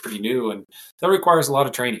there is pretty new, and that requires a lot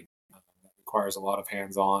of training. Requires a lot of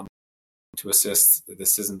hands-on to assist.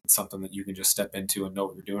 This isn't something that you can just step into and know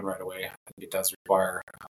what you're doing right away. I think it does require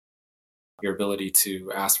your ability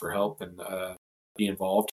to ask for help and be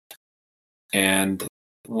involved. And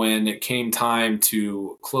when it came time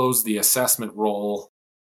to close the assessment roll,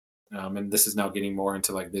 and this is now getting more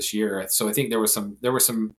into like this year, so I think there were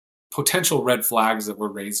some potential red flags that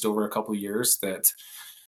were raised over a couple of years that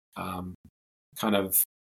kind of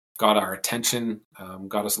got our attention,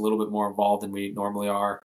 got us a little bit more involved than we normally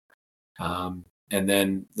are. And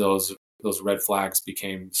then those red flags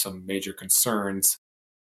became some major concerns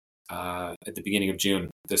at the beginning of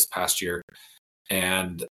June this past year.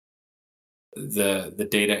 And the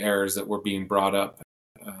data errors that were being brought up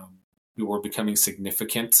were becoming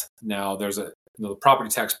significant. Now the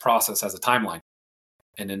property tax process has a timeline.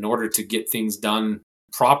 And in order to get things done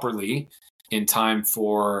properly in time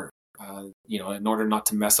for in order not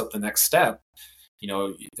to mess up the next step, you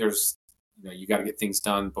got to get things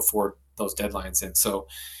done before those deadlines. And so,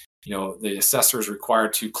 the assessor is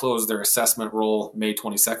required to close their assessment roll May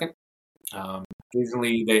 22nd.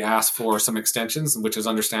 Occasionally they ask for some extensions, which is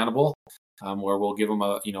understandable, where we'll give them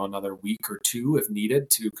another week or 2 if needed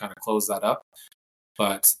to kind of close that up.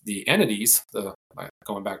 But the entities,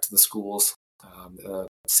 going back to the schools, the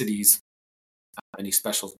cities, any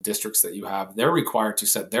special districts that you have, they're required to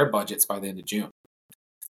set their budgets by the end of June.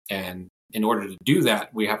 And in order to do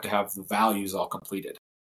that, we have to have the values all completed.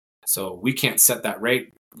 So we can't set that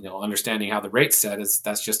rate, understanding how the rate's set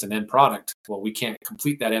that's just an end product. Well, we can't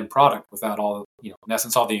complete that end product without all, in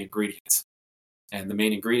essence, all the ingredients. And the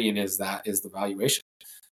main ingredient is the valuation.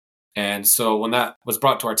 And so when that was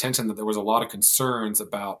brought to our attention that there was a lot of concerns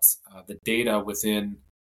about the data within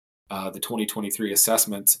the 2023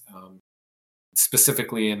 assessment,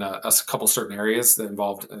 specifically in a couple certain areas that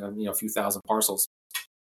involved a few thousand parcels.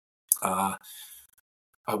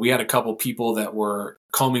 We had a couple people that were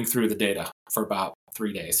combing through the data for about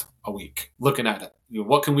 3 days a week, looking at it.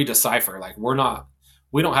 What can we decipher? Like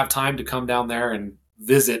we don't have time to come down there and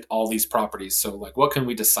visit all these properties. So like, what can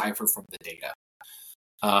we decipher from the data?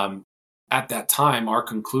 At that time, our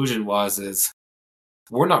conclusion is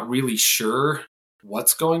we're not really sure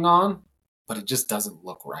what's going on, but it just doesn't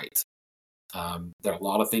look right. There are a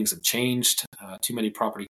lot of things have changed. Too many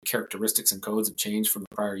property characteristics and codes have changed from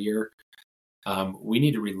the prior year. We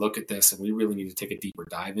need to relook at this, and we really need to take a deeper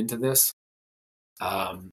dive into this.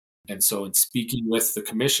 And so in speaking with the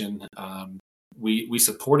commission, we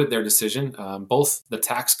supported their decision. Both the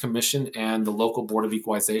tax commission and the local board of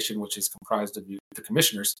equalization, which is comprised of the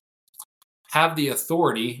commissioners, have the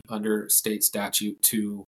authority under state statute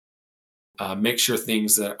to make sure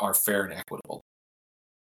things that are fair and equitable.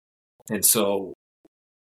 And so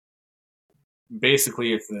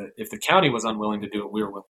basically, if the county was unwilling to do it, we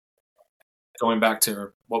were willing. Going back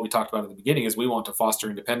to what we talked about at the beginning is we want to foster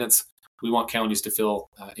independence. We want counties to feel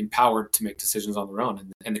empowered to make decisions on their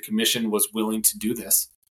own. And the commission was willing to do this.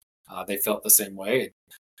 They felt the same way.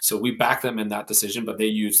 So we backed them in that decision, but they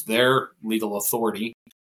used their legal authority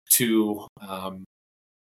to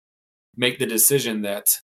make the decision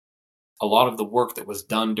that a lot of the work that was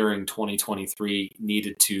done during 2023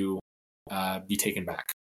 needed to be taken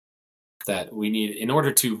back. That we need, in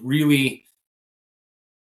order to really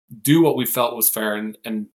do what we felt was fair,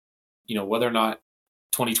 and whether or not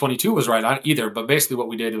 2022 was right either, but basically what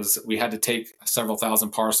we did was we had to take several thousand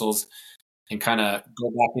parcels and kind of go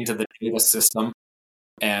back into the data system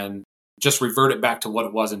and just revert it back to what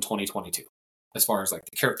it was in 2022, as far as like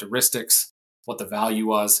the characteristics, what the value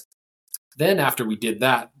was. Then after we did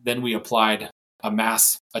that, then we applied a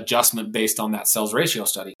mass adjustment based on that sales ratio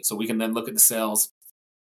study. So we can then look at the sales,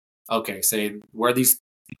 okay, say where these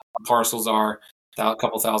parcels are, a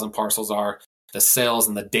couple thousand parcels are, the sales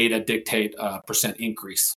and the data dictate a percent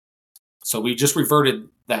increase. So we just reverted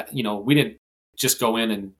that, we didn't just go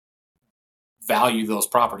in and value those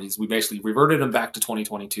properties. We basically reverted them back to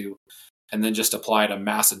 2022 and then just applied a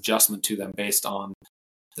mass adjustment to them based on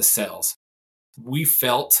the sales. We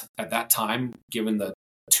felt at that time, given the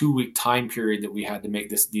 2-week time period that we had to make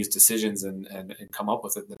these decisions and come up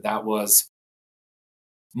with it, that was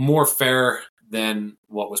more fair than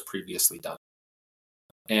what was previously done.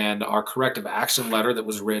 And our corrective action letter that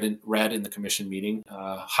was read in the commission meeting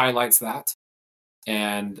highlights that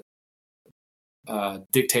and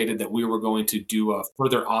dictated that we were going to do a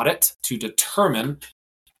further audit to determine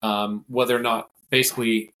whether or not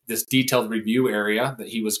basically this detailed review area that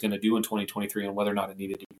he was going to do in 2023 and whether or not it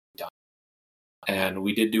needed to be done. And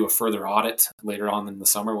we did do a further audit later on in the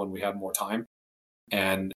summer when we had more time.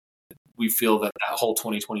 And we feel that whole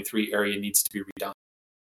 2023 area needs to be redone.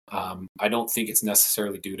 I don't think it's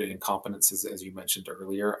necessarily due to incompetence, as you mentioned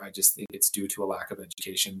earlier. I just think it's due to a lack of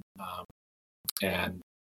education and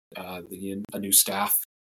a new staff,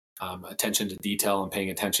 attention to detail and paying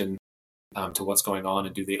attention to what's going on.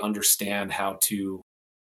 And do they understand how to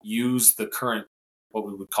use the current, what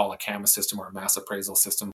we would call a CAMA system or a mass appraisal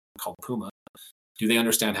system called PUMA? Do they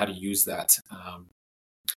understand how to use that?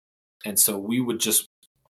 And so we would just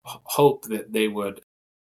hope that they would,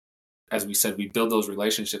 as we said, we build those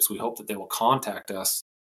relationships. We hope that they will contact us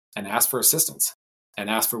and ask for assistance and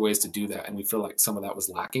ask for ways to do that. And we feel like some of that was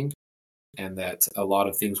lacking and that a lot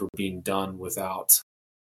of things were being done without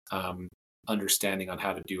understanding on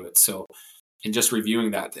how to do it. So in just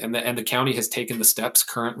reviewing that, and the county has taken the steps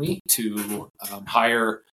currently to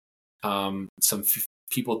hire some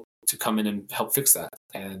people to come in and help fix that.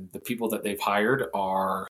 And the people that they've hired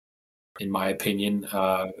are, in my opinion,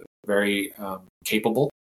 very capable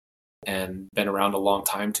and been around a long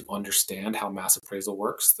time to understand how mass appraisal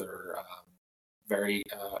works. They're very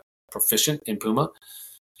proficient in PUMA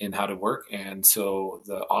and how to work. And so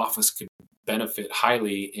the office could benefit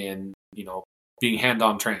highly in, being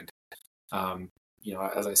hand-on trained.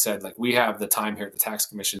 As I said, like we have the time here at the Tax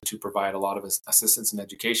Commission to provide a lot of assistance and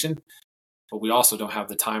education, but we also don't have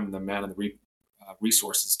the time and the man and the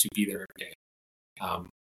resources to be there every day.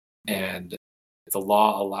 And the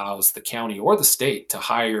law allows the county or the state to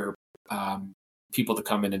hire people to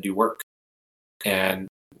come in and do work. And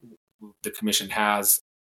the commission has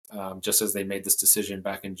just as they made this decision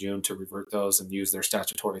back in June to revert those and use their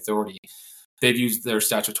statutory authority. They've used their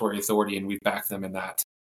statutory authority, and we've backed them in that,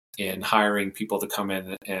 in hiring people to come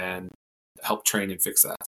in and help train and fix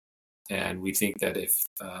that. And we think that if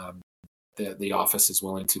the office is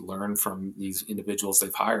willing to learn from these individuals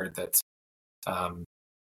they've hired, that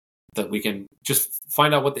that we can just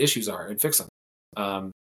find out what the issues are and fix them.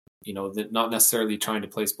 That not necessarily trying to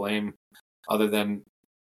place blame, other than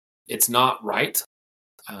it's not right,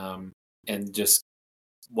 and just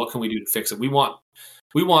what can we do to fix it? We want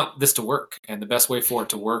this to work, and the best way for it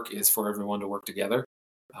to work is for everyone to work together.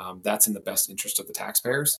 That's in the best interest of the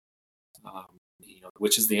taxpayers.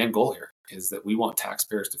 Which is the end goal here, is that we want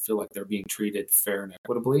taxpayers to feel like they're being treated fair and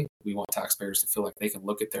equitably. We want taxpayers to feel like they can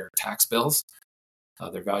look at their tax bills,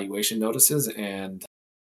 their valuation notices, and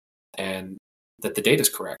that the data is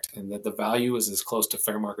correct, and that the value is as close to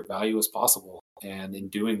fair market value as possible. And in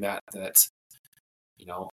doing that,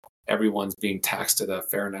 everyone's being taxed at a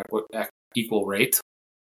fair and equal rate.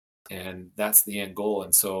 And that's the end goal.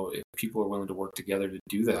 And so if people are willing to work together to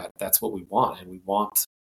do that, that's what we want. And we want,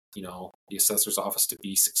 the assessor's office to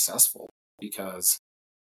be successful, because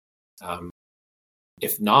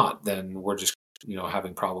if not, then we're just,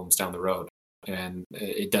 having problems down the road. And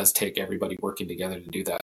it does take everybody working together to do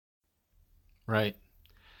that. Right.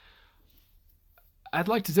 I'd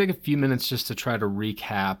like to take a few minutes just to try to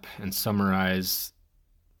recap and summarize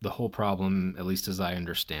the whole problem, at least as I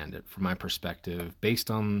understand it, from my perspective, based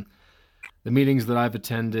on the meetings that I've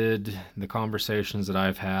attended, the conversations that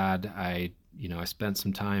I've had. I spent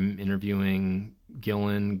some time interviewing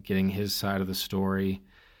Gillen, getting his side of the story.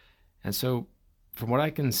 And so from what I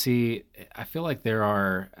can see, I feel like there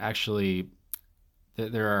are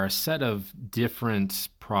a set of different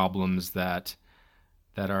problems that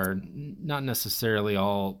are not necessarily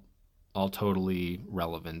all totally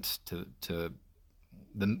relevant to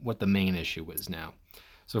what the main issue is now.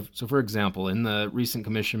 So for example, in the recent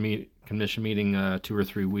commission meeting 2 or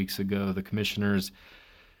 3 weeks ago, the commissioners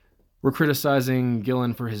were criticizing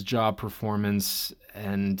Gillen for his job performance,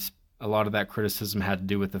 and a lot of that criticism had to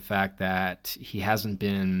do with the fact that he hasn't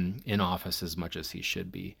been in office as much as he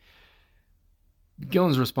should be.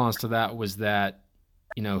 Gillen's response to that was that,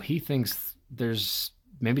 he thinks there's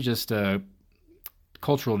maybe just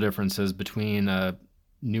cultural differences between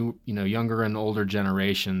younger and older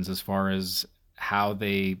generations as far as how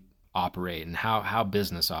they operate and how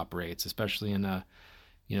business operates, especially in a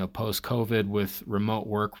post-COVID with remote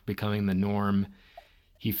work becoming the norm.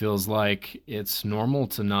 He feels like it's normal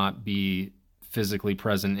to not be physically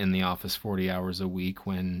present in the office 40 hours a week,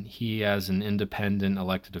 when he, as an independent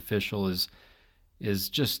elected official, is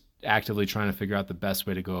just actively trying to figure out the best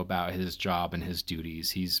way to go about his job and his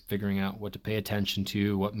duties. He's figuring out what to pay attention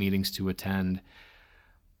to, what meetings to attend.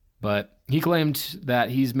 But he claimed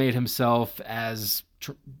that he's made himself as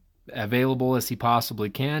available as he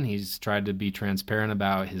possibly can. He's tried to be transparent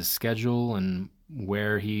about his schedule and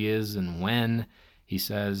where he is and when. He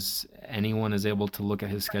says anyone is able to look at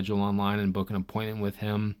his schedule online and book an appointment with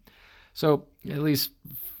him. So at least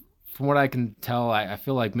from what I can tell, I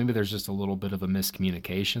feel like maybe there's just a little bit of a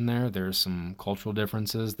miscommunication there. There's some cultural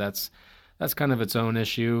differences. That's kind of its own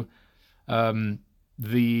issue.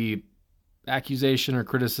 The accusation or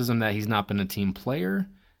criticism that he's not been a team player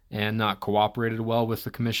and not cooperated well with the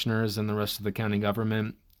commissioners and the rest of the county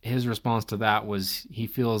government, his response to that was he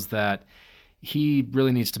feels that he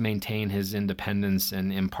really needs to maintain his independence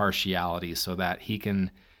and impartiality so that he can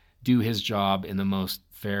do his job in the most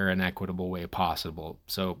fair and equitable way possible.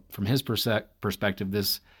 So from his perspective,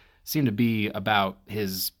 this seemed to be about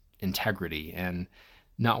his integrity and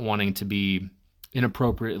not wanting to be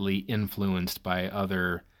inappropriately influenced by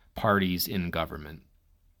other parties in government.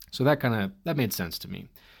 So that made sense to me.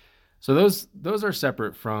 So those are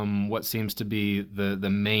separate from what seems to be the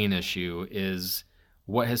main issue, is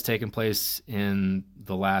what has taken place in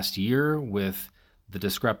the last year with the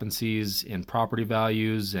discrepancies in property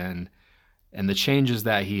values and the changes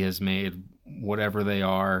that he has made, whatever they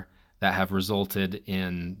are, that have resulted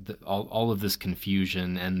in all of this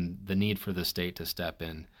confusion and the need for the state to step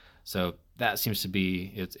in. So that seems to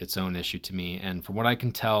be its own issue to me. And from what I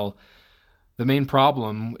can tell, the main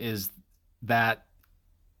problem is that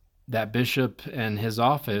Bishop and his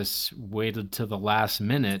office waited to the last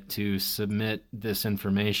minute to submit this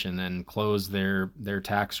information and close their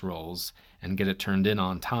tax rolls and get it turned in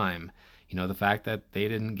on time. The fact that they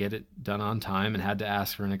didn't get it done on time and had to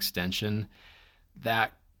ask for an extension,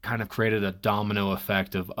 that kind of created a domino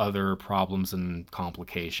effect of other problems and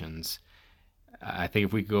complications. I think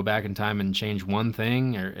if we could go back in time and change one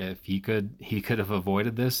thing, or if he could have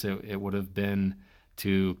avoided this, it would have been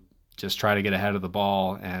to just try to get ahead of the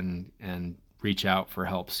ball and reach out for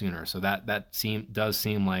help sooner. So that does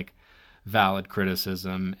seem like valid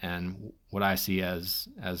criticism, and what I see as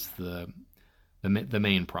the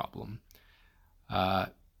main problem.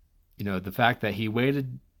 The fact that he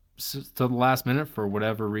waited till the last minute for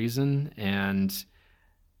whatever reason, and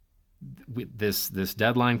this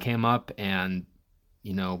deadline came up, and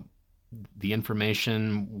the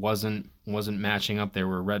information wasn't matching up. There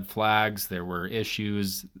were red flags. There were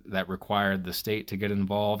issues that required the state to get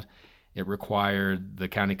involved. It required the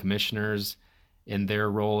county commissioners in their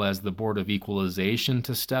role as the Board of Equalization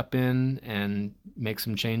to step in and make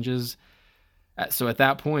some changes. So at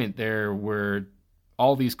that point, there were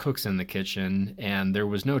all these cooks in the kitchen, and there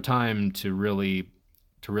was no time to really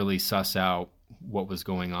suss out what was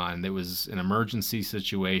going on. There was an emergency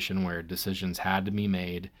situation where decisions had to be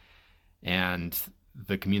made, and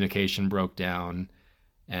the communication broke down,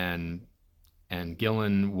 and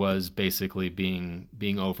Gillen was basically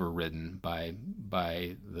being overridden by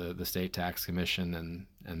the state tax commission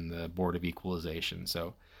and the Board of Equalization.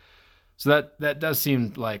 So that does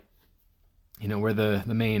seem like where the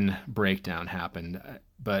main breakdown happened.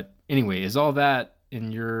 But anyway, is all that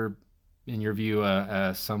in your view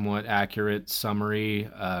a somewhat accurate summary?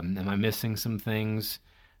 Am I missing some things?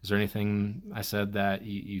 Is there anything I said that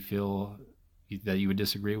you feel that you would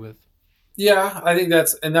disagree with? Yeah, I think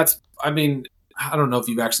I mean, I don't know if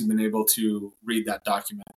you've actually been able to read that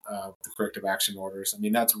document, the corrective action orders. I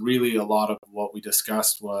mean, that's really a lot of what we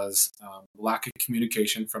discussed was lack of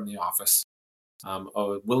communication from the office,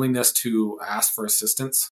 a willingness to ask for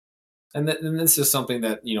assistance. And this is something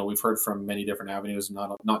that, we've heard from many different avenues,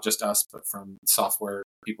 not just us, but from software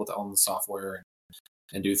people that own the software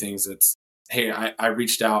and do things. It's, hey, I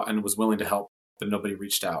reached out and was willing to help, but nobody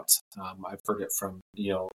reached out. I've heard it from,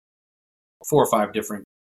 4 or 5 different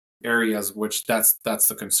areas, which that's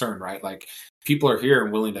the concern, right? Like, people are here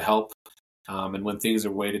and willing to help. And when things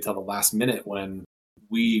are waited till the last minute, when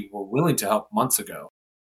we were willing to help months ago,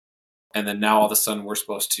 and then now all of a sudden we're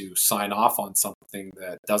supposed to sign off on something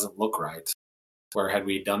that doesn't look right, where had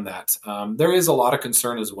we done that? There is a lot of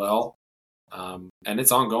concern as well. And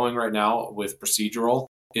it's ongoing right now with procedural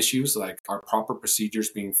issues, like are proper procedures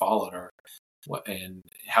being followed, or what, and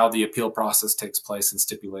how the appeal process takes place, and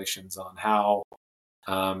stipulations on how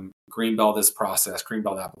Greenbelt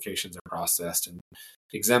applications are processed, and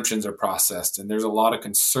exemptions are processed. And there's a lot of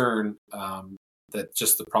concern that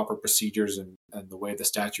just the proper procedures and the way the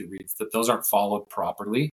statute reads, that those aren't followed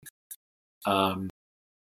properly.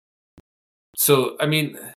 So, I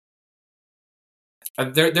mean,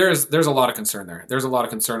 there's a lot of concern there. There's a lot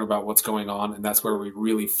of concern about what's going on, and that's where we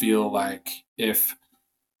really feel like if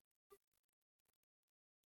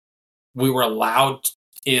we were allowed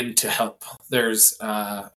in to help, there's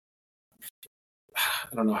I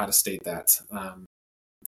don't know how to state that.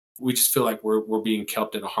 We just feel like we're being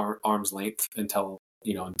kept at arm's length until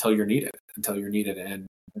you're needed, and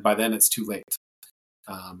by then it's too late.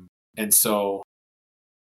 And so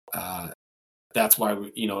that's why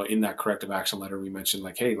we, in that corrective action letter, we mentioned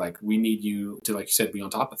like, hey, like, we need you to, like you said, be on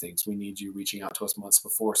top of things. We need you reaching out to us months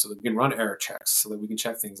before so that we can run error checks, so that we can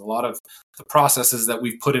check things. A lot of the processes that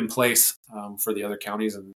we've put in place for the other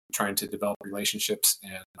counties, and trying to develop relationships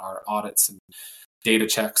and our audits and data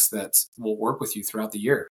checks that will work with you throughout the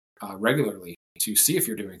year regularly to see if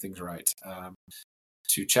you're doing things right,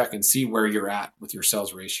 to check and see where you're at with your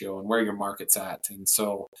sales ratio and where your market's at. And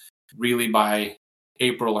so really by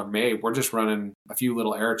April or May, we're just running a few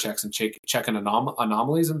little error checks and checking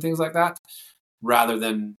anomalies and things like that, rather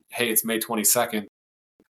than, hey, it's May 22nd.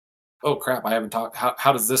 Oh crap, I haven't talked.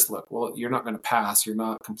 How does this look? Well, you're not going to pass. You're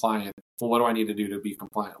not compliant. Well, what do I need to do to be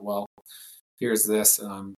compliant? Well, here's this.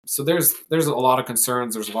 So there's a lot of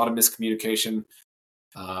concerns. There's a lot of miscommunication.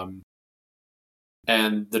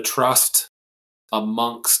 And the trust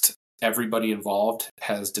amongst everybody involved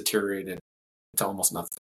has deteriorated to almost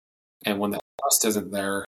nothing. And when that trust isn't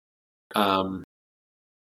there, then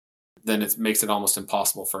it makes it almost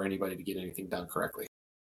impossible for anybody to get anything done correctly,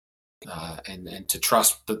 and to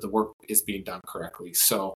trust that the work is being done correctly.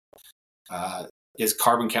 So is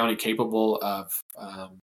Carbon County capable of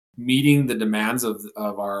meeting the demands of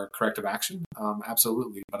our corrective action?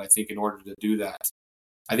 Absolutely. But I think in order to do that,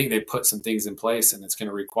 I think they put some things in place, and it's going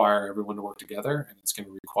to require everyone to work together, and it's going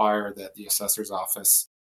to require that the assessor's office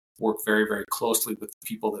work very, very closely with the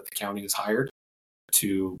people that the county has hired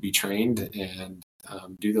to be trained and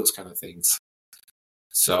do those kind of things.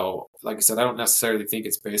 So, like I said, I don't necessarily think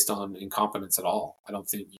it's based on incompetence at all. I don't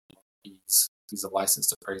think he's a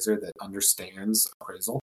licensed appraiser that understands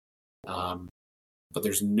appraisal. But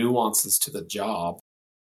there's nuances to the job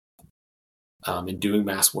in doing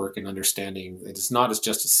mass work and understanding it's not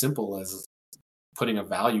just as simple as putting a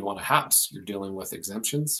value on a house. You're dealing with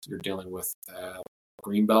exemptions. You're dealing with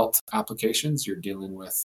greenbelt applications. You're dealing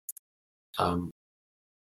with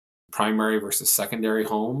primary versus secondary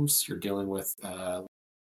homes. You're dealing with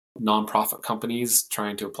nonprofit companies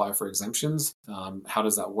trying to apply for exemptions. How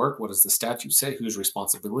does that work? What does the statute say? Whose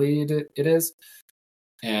responsibility it is?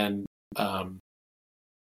 And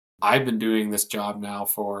I've been doing this job now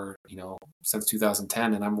for, since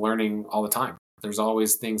 2010, and I'm learning all the time. There's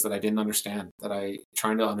always things that I didn't understand that I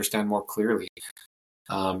trying to understand more clearly.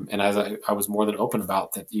 And as I was more than open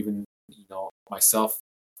about that, even, myself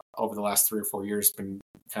over the last 3 or 4 years been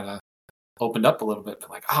kind of opened up a little bit,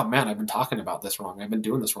 like, oh man, I've been talking about this wrong. I've been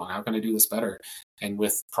doing this wrong. How can I do this better? And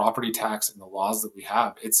with property tax and the laws that we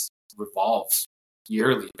have, it's revolves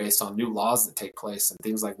yearly based on new laws that take place and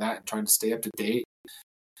things like that, and trying to stay up to date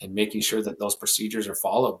and making sure that those procedures are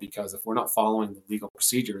followed. Because if we're not following the legal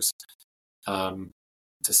procedures, to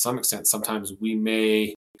some extent, sometimes we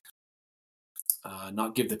may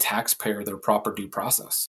not give the taxpayer their proper due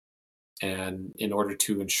process. And in order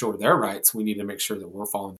to ensure their rights, we need to make sure that we're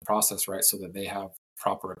following the process right, so that they have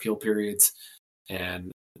proper appeal periods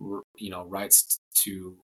and, rights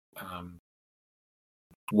to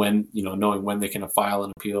when, knowing when they can file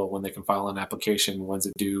an appeal, when they can file an application, when's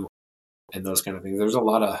it due, and those kind of things. There's a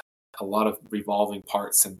lot of revolving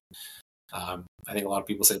parts, and I think a lot of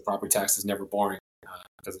people say property tax is never boring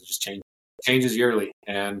because it just changes yearly,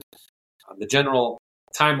 and the general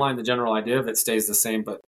timeline, the general idea of it stays the same,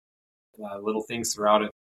 but little things throughout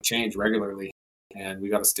it change regularly, and we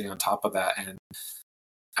got to stay on top of that. And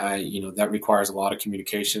that requires a lot of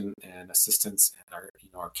communication and assistance. And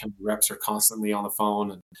our county reps are constantly on the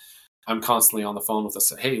phone, and I'm constantly on the phone with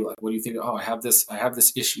us. Hey, what do you think? Oh, I have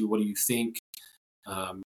this issue. What do you think?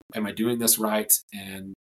 Am I doing this right?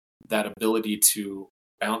 And that ability to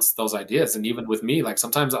bounce those ideas. And even with me, like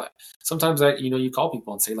sometimes I, you call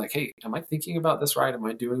people and say like, hey, am I thinking about this right? Am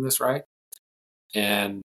I doing this right?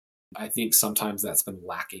 And I think sometimes that's been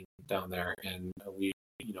lacking down there. And we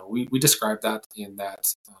described that in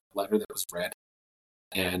that letter that was read,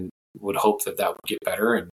 and would hope that would get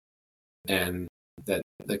better, and that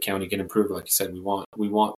the county can improve. Like you said, we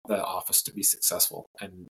want the office to be successful,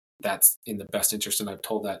 and that's in the best interest. And I've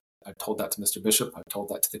told that to Mr. Bishop. I've told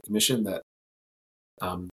that to the commission, that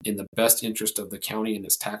in the best interest of the county and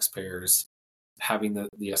its taxpayers, having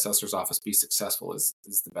the assessor's office be successful is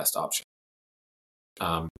the best option.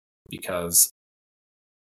 Because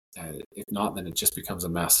if not, then it just becomes a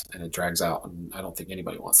mess and it drags out, and I don't think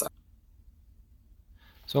anybody wants that.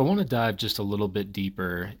 So I want to dive just a little bit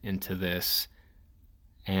deeper into this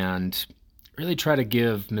and really try to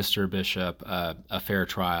give Mr. Bishop a fair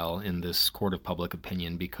trial in this court of public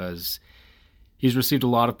opinion, because he's received a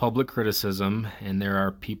lot of public criticism, and there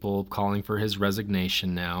are people calling for his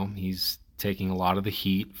resignation now. He's taking a lot of the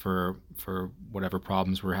heat for whatever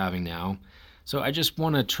problems we're having now. So I just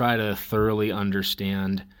want to try to thoroughly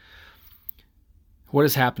understand what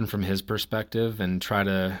has happened from his perspective, and try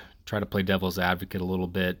to play devil's advocate a little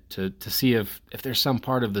bit to see if there's some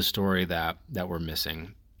part of the story that we're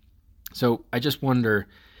missing. So I just wonder,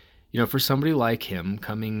 for somebody like him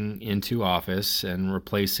coming into office and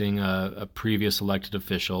replacing a previous elected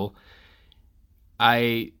official,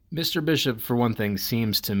 Mr. Bishop, for one thing,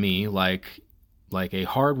 seems to me like a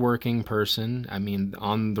hardworking person. I mean,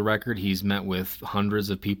 on the record, he's met with hundreds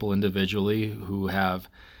of people individually who have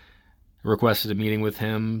requested a meeting with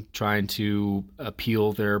him, trying to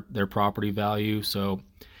appeal their property value. So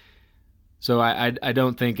I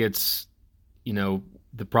don't think it's,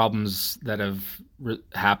 the problems that have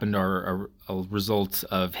happened are a result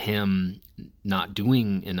of him not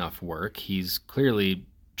doing enough work. He's clearly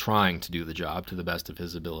trying to do the job to the best of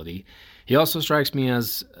his ability. He also strikes me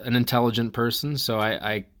as an intelligent person, so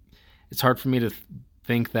it's hard for me to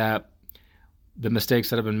think that the mistakes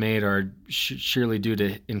that have been made are surely due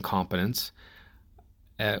to incompetence.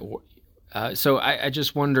 So I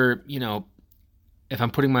just wonder, if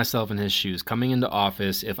I'm putting myself in his shoes, coming into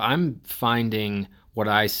office, if I'm finding what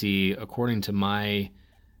I see, according to my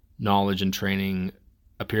knowledge and training,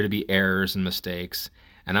 appear to be errors and mistakes,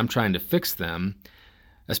 and I'm trying to fix them,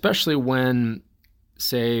 especially when,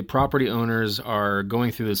 say, property owners are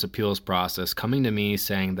going through this appeals process, coming to me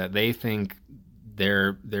saying that they think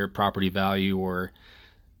their property value or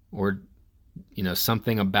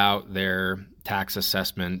something about their tax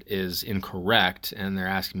assessment is incorrect, and they're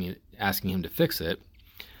asking him to fix it.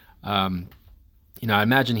 I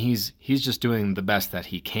imagine he's just doing the best that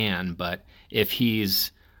he can, but if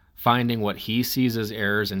he's finding what he sees as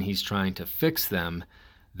errors and he's trying to fix them,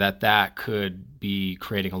 that could be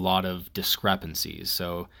creating a lot of discrepancies.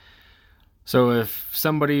 So if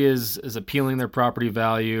somebody is appealing their property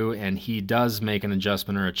value and he does make an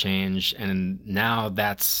adjustment or a change, and now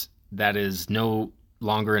that is no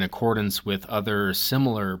longer in accordance with other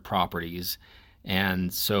similar properties,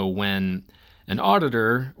 and so when an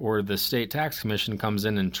auditor or the state tax commission comes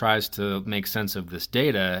in and tries to make sense of this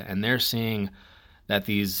data, and they're seeing that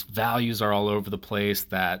these values are all over the place,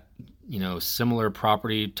 that similar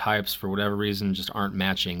property types for whatever reason just aren't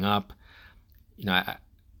matching up, it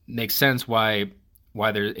makes sense why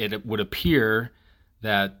it would appear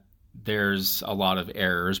that there's a lot of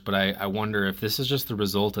errors. But I wonder if this is just the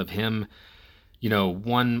result of him,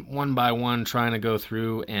 one by one trying to go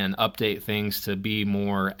through and update things to be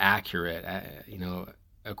more accurate,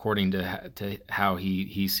 according to how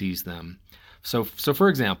he sees them. So for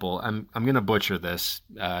example, I'm going to butcher this,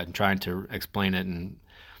 trying to explain it,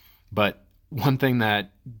 but one thing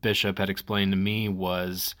that Bishop had explained to me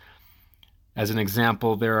was, as an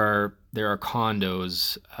example, there are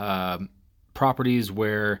condos, properties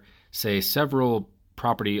where, say, several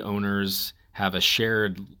property owners have a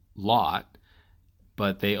shared lot,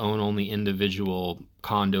 but they own only individual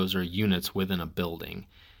condos or units within a building.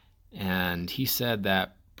 And he said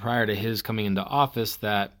that prior to his coming into office,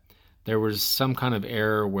 that there was some kind of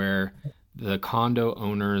error where the condo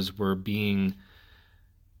owners were being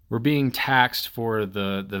taxed for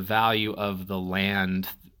the value of the land,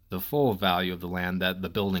 the full value of the land that the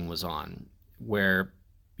building was on, where,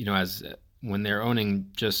 as when they're owning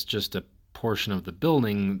just a portion of the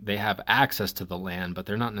building, they have access to the land, but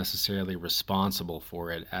they're not necessarily responsible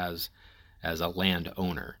for it as a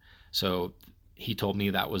landowner. So he told me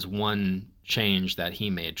that was one change that he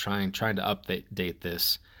made, trying to update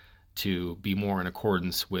this to be more in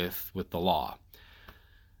accordance with the law.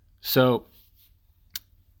 So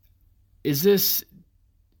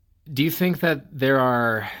do you think that there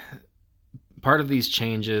are part of these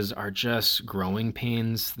changes are just growing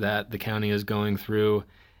pains that the county is going through,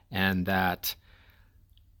 and that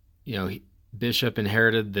Bishop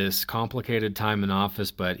inherited this complicated time in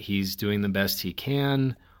office, but he's doing the best he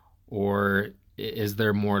can? Or is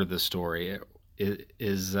there more to the story?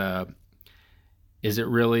 Is it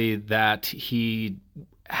really that he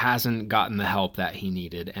hasn't gotten the help that he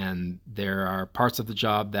needed, and there are parts of the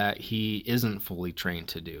job that he isn't fully trained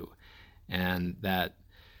to do, and that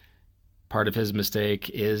part of his mistake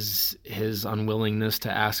is his unwillingness to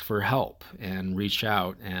ask for help and reach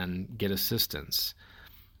out and get assistance?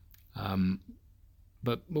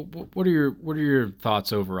 But what are your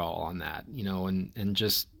thoughts overall on that? And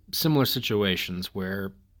just similar situations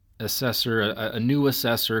where a new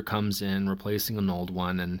assessor comes in replacing an old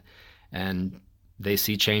one, and they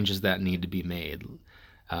see changes that need to be made.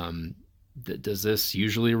 Does this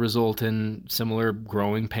usually result in similar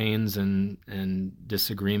growing pains and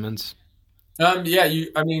disagreements? Yeah,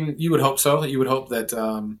 you would hope so. You would hope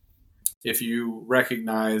that if you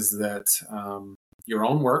recognize that your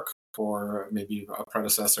own work or maybe a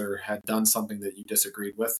predecessor had done something that you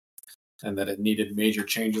disagreed with, and that it needed major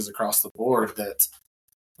changes across the board, that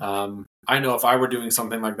I know if I were doing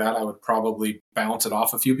something like that, I would probably bounce it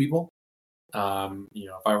off a few people. If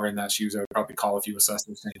I were in that shoes, I would probably call a few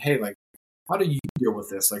assessors saying, "Hey, like, how do you deal with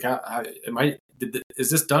this? Like, is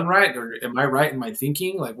this done right, or am I right in my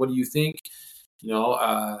thinking? Like, what do you think?"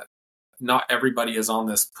 Not everybody is on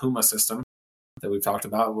this Puma system that we've talked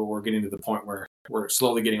about, where we're getting to the point where we're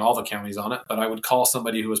slowly getting all the counties on it. But I would call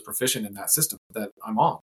somebody who is proficient in that system that I'm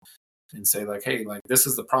on and say, like, "Hey, like, this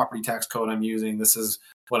is the property tax code I'm using. This is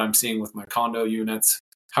what I'm seeing with my condo units.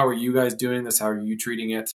 How are you guys doing this? How are you treating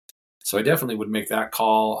it?" So I definitely would make that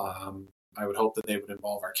call. I would hope that they would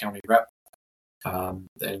involve our county rep, and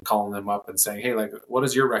calling them up and saying, "Hey, like, what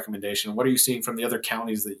is your recommendation? What are you seeing from the other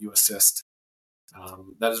counties that you assist?"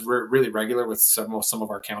 That is really regular with some of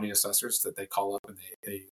our county assessors, that they call up and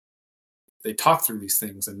they talk through these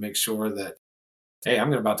things and make sure that, hey,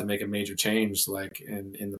 I'm about to make a major change, like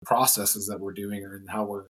in the processes that we're doing or in how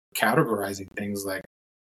we're categorizing things. Like,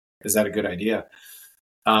 is that a good idea?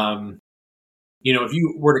 If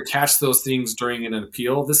you were to catch those things during an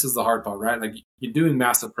appeal, this is the hard part, right? Like, you're doing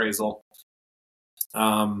mass appraisal.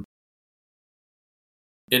 In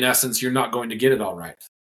essence, you're not going to get it all right.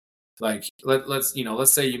 Like, let's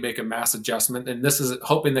say you make a mass adjustment, and this is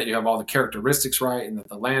hoping that you have all the characteristics right and that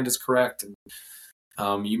the land is correct.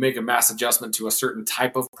 And you make a mass adjustment to a certain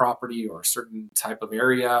type of property or a certain type of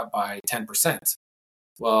area by 10%.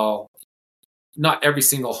 Well, not every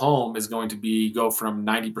single home is going to go from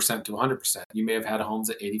 90% to 100%. You may have had homes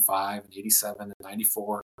at 85 and 87 and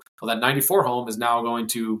 94. Well, that 94 home is now going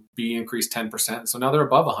to be increased 10%. So now they're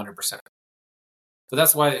above 100%. But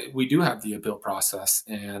that's why we do have the appeal process,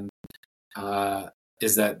 and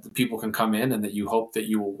is that the people can come in, and that you hope that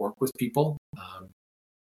you will work with people.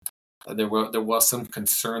 There was some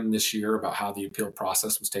concern this year about how the appeal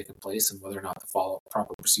process was taking place and whether or not the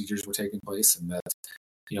proper procedures were taking place, and that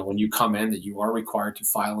when you come in, that you are required to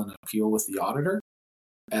file an appeal with the auditor.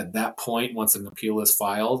 At that point, once an appeal is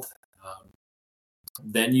filed,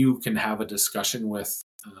 then you can have a discussion with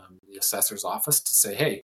the assessor's office to say,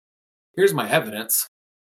 hey, here's my evidence.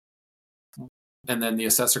 And then the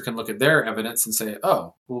assessor can look at their evidence and say,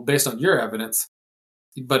 oh, well, based on your evidence,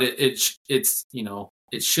 but it's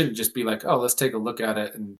it shouldn't just be like, oh, let's take a look at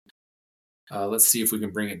it and let's see if we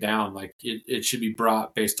can bring it down. Like it should be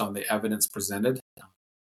brought based on the evidence presented.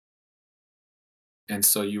 And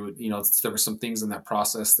so there were some things in that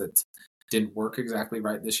process that didn't work exactly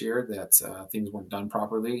right this year, that things weren't done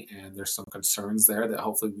properly. And there's some concerns there that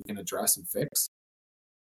hopefully we can address and fix.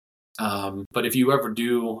 But if you ever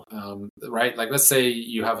do, right, like let's say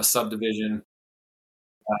you have a subdivision,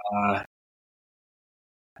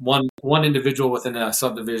 one individual within a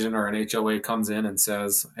subdivision or an HOA comes in and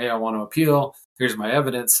says, hey, I want to appeal. Here's my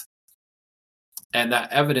evidence. And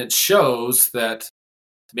that evidence shows that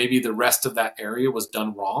maybe the rest of that area was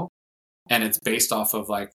done wrong, and it's based off of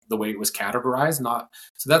like the way it was categorized.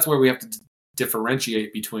 So that's where we have to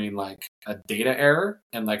differentiate between like a data error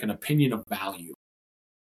and like an opinion of value.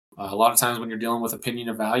 A lot of times when you're dealing with opinion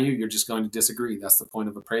of value, you're just going to disagree. That's the point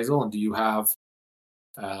of appraisal. And do you have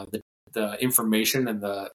the information and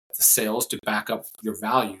the sales to back up your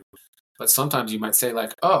value? But sometimes you might say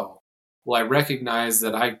like, oh, well, I recognize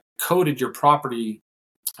that I coded your property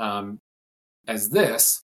as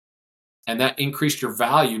this, and that increased your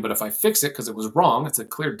value. But if I fix it because it was wrong, it's a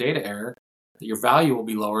clear data error, that your value will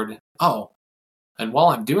be lowered. Oh, and while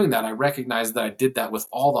I'm doing that, I recognize that I did that with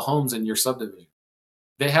all the homes in your subdivision.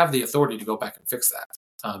 They have the authority to go back and fix that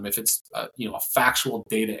if it's a factual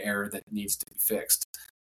data error that needs to be fixed.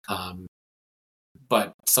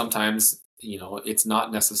 But sometimes it's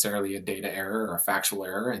not necessarily a data error or a factual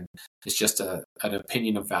error, and it's just an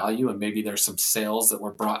opinion of value. And maybe there's some sales that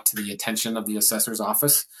were brought to the attention of the assessor's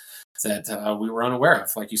office that we were unaware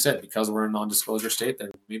of. Like you said, because we're a non-disclosure state,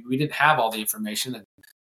 that maybe we didn't have all the information,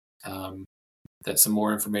 and that some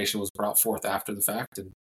more information was brought forth after the fact.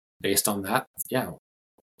 And based on that,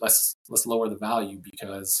 let's lower the value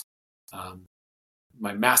because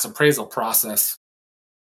my mass appraisal process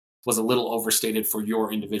was a little overstated for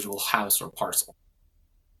your individual house or parcel.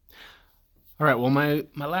 All right. Well, my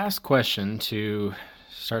last question to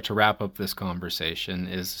start to wrap up this conversation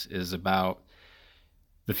is about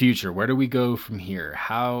the future. Where do we go from here?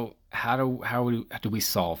 How do we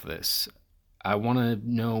solve this? I want to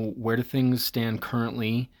know, where do things stand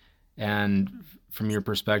currently, and from your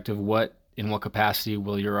perspective, in what capacity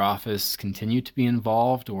will your office continue to be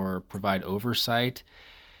involved or provide oversight?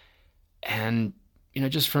 And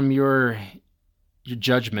just from your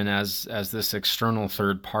judgment as this external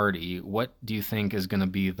third party, what do you think is going to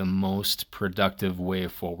be the most productive way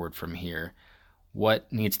forward from here?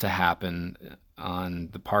 What needs to happen on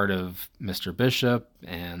the part of Mr. Bishop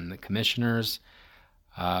and the commissioners?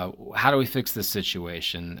 How do we fix this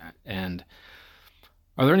situation? And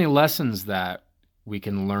are there any lessons that we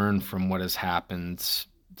can learn from what has happened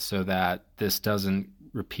so that this doesn't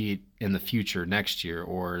repeat in the future next year,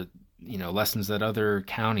 or lessons that other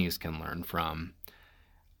counties can learn from?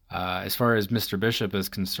 As far as Mr. Bishop is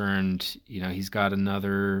concerned, he's got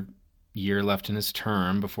another year left in his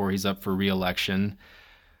term before he's up for re-election.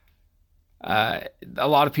 A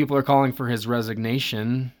lot of people are calling for his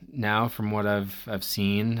resignation now, from what I've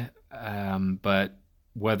seen. But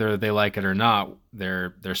whether they like it or not,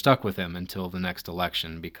 they're stuck with him until the next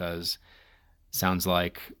election, because it sounds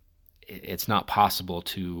like it's not possible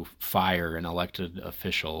to fire an elected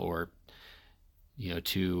official or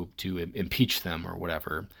to impeach them or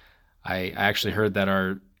whatever. I actually heard that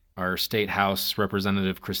our state house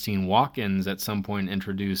representative Christine Watkins at some point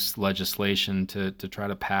introduced legislation to try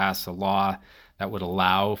to pass a law that would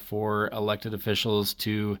allow for elected officials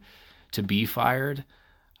to be fired.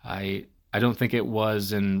 I don't think it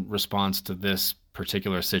was in response to this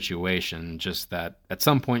particular situation, just that at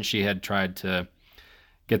some point she had tried to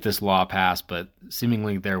get this law passed, but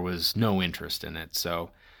seemingly there was no interest in it.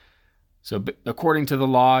 So according to the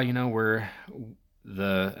law, our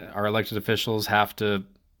elected officials have to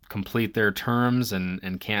complete their terms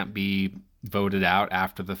and can't be voted out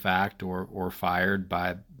after the fact or fired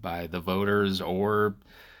by the voters or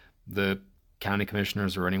the county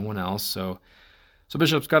commissioners or anyone else. So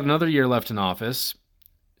Bishop's got another year left in office.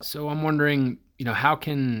 So I'm wondering, how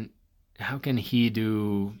can he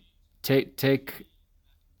take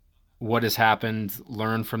what has happened,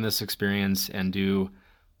 learn from this experience, and do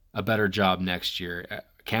a better job next year?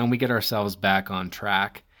 Can we get ourselves back on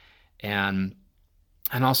track? And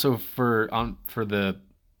also for the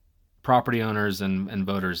property owners and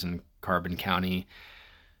voters in Carbon County,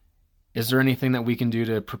 is there anything that we can do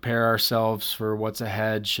to prepare ourselves for what's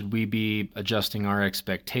ahead? Should we be adjusting our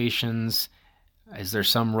expectations? Is there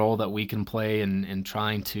some role that we can play in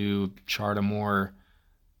trying to chart a more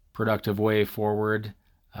productive way forward?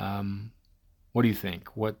 What do you think?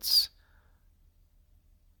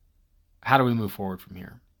 How do we move forward from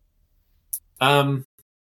here?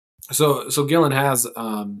 So Gillen has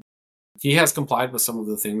he has complied with some of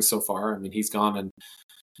the things so far. I mean, he's gone and,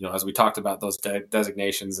 as we talked about those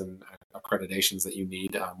designations and accreditations that you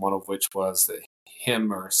need, one of which was that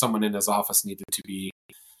him or someone in his office needed to be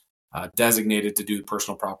designated to do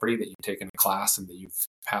personal property, that you've taken a class and that you've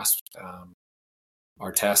passed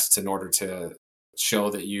our tests in order to show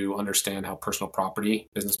that you understand how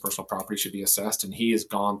business personal property should be assessed. And he has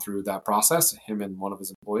gone through that process, him and one of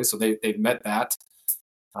his employees. So they've met that.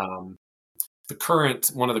 One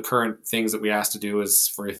of the current things that we asked to do is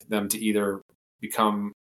for them to either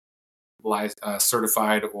become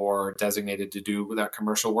certified or designated to do that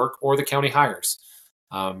commercial work, or the county hires.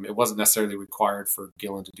 It wasn't necessarily required for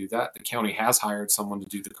Gillen to do that. The county has hired someone to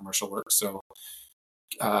do the commercial work, so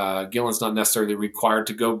Gillen's not necessarily required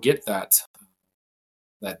to go get that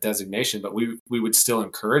designation, but we would still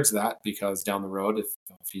encourage that, because down the road, if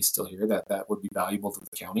he's still here, that would be valuable to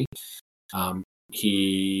the county.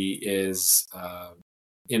 He is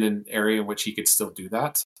in an area in which he could still do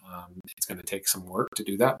that. It's going to take some work to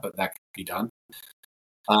do that, but that could be done.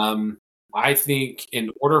 I think in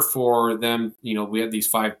order for them, we had these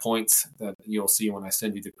 5 points that you'll see when I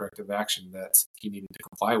send you the corrective action that he needed to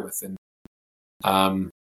comply with. And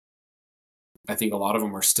I think a lot of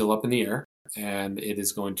them are still up in the air, and it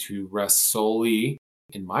is going to rest solely,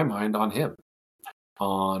 in my mind, on him,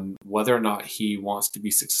 on whether or not he wants to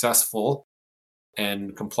be successful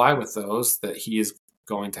and comply with those, that he is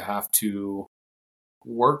going to have to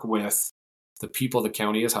work with the people the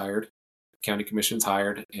county has hired, county commission's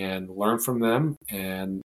hired, and learn from them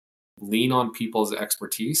and lean on people's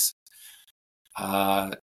expertise.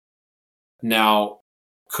 Now,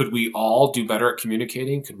 could we all do better at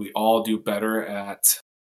communicating? Could we all do better at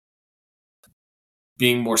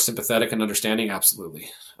being more sympathetic and understanding? Absolutely.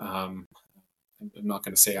 I'm not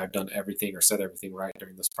going to say I've done everything or said everything right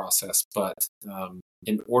during this process, but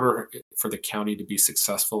in order for the county to be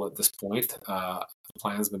successful at this point, the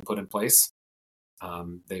plan has been put in place.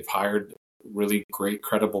 They've hired really great,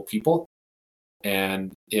 credible people.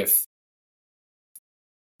 And if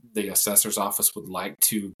the assessor's office would like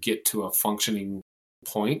to get to a functioning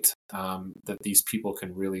point, that these people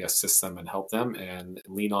can really assist them and help them, and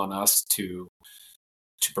lean on us to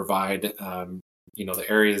provide, the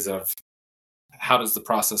areas of how does the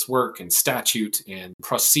process work, and statute and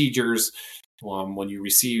procedures when you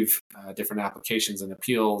receive different applications and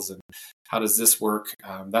appeals, and how does this work.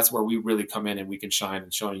 That's where we really come in and we can shine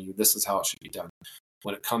and showing you this is how it should be done.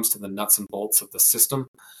 When it comes to the nuts and bolts of the system,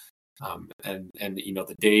 and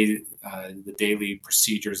the daily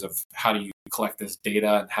procedures of how do you collect this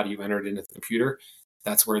data and how do you enter it into the computer,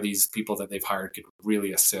 that's where these people that they've hired could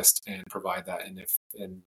really assist and provide that.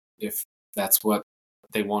 And if that's what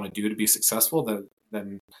they want to do to be successful, then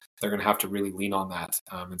they're going to have to really lean on that.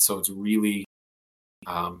 And so it's really,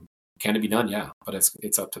 can it be done? Yeah, but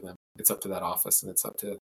it's up to them. It's up to that office, and it's up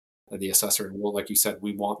to the assessor. And like you said,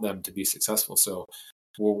 we want them to be successful. So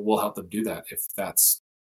we'll help them do that if that's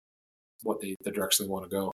what the direction they want to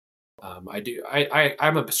go.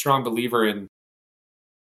 I'm a strong believer in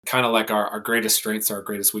kind of like our greatest strengths, our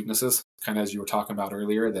greatest weaknesses, kind of as you were talking about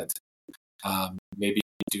earlier, that maybe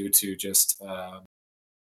due to just,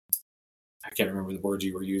 I can't remember the word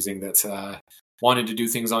you were using, that wanting to do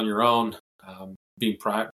things on your own, being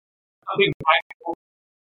prideful. I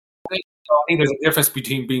think there's a difference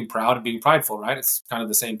between being proud and being prideful, right? It's kind of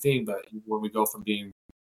the same thing, but when we go from being,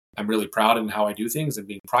 I'm really proud in how I do things, and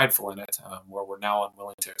being prideful in it, where we're now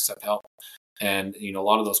unwilling to accept help. And, a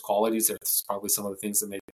lot of those qualities are probably some of the things that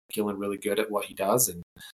make Gillen really good at what he does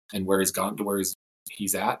and where he's gotten to where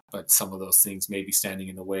he's at. But some of those things may be standing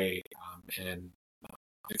in the way, and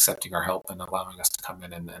accepting our help and allowing us to come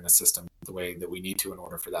in and assist him the way that we need to in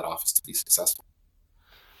order for that office to be successful.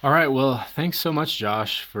 All right. Well, thanks so much,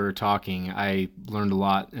 Josh, for talking. I learned a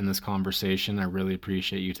lot in this conversation. I really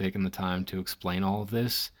appreciate you taking the time to explain all of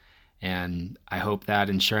this. And I hope that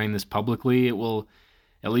in sharing this publicly, it will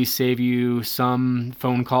at least save you some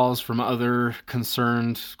phone calls from other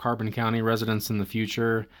concerned Carbon County residents in the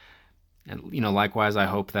future. And, likewise, I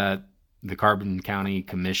hope that the Carbon County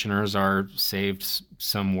commissioners are saved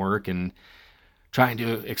some work and trying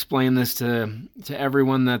to explain this to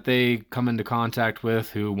everyone that they come into contact with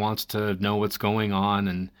who wants to know what's going on.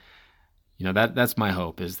 And that's my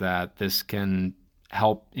hope, is that this can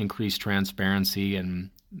help increase transparency and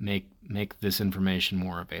make this information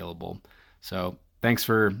more available. So thanks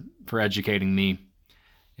for educating me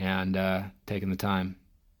and taking the time.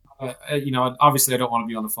 Obviously I don't want to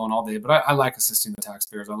be on the phone all day, but I like assisting the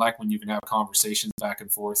taxpayers. I like when you can have conversations back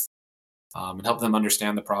and forth, and help them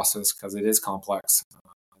understand the process, because it is complex.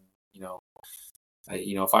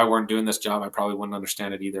 If I weren't doing this job, I probably wouldn't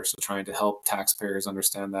understand it either. So trying to help taxpayers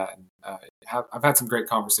understand that, and I've had some great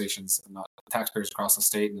conversations with taxpayers across the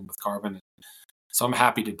state and with Carbon. So I'm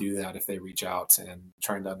happy to do that if they reach out and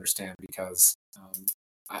trying to understand, because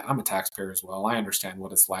I'm a taxpayer as well. I understand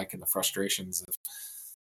what it's like and the frustrations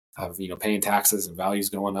of paying taxes and values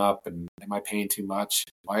going up, and am I paying too much?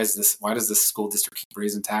 Why does this school district keep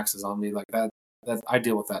raising taxes on me like that? That I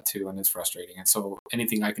deal with that too, and it's frustrating. And so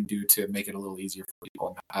anything I can do to make it a little easier for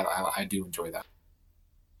people, I do enjoy that.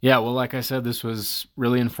 Yeah, well, like I said, this was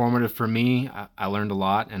really informative for me. I learned a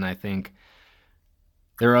lot, and I think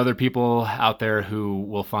there are other people out there who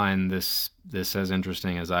will find this as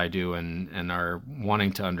interesting as I do, and are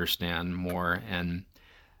wanting to understand more. And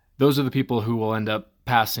those are the people who will end up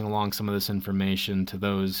passing along some of this information to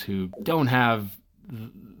those who don't have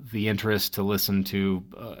the interest to listen to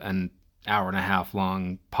an hour and a half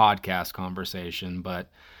long podcast conversation.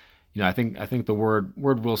 But I think the word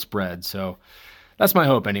will spread. So that's my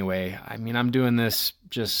hope anyway. I mean, I'm doing this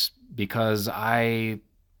just because I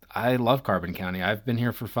love Carbon County. I've been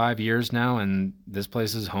here for 5 years now, and this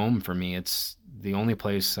place is home for me. It's the only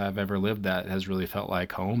place I've ever lived that has really felt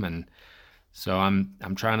like home. And so I'm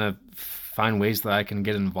trying to find ways that I can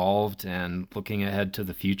get involved, and looking ahead to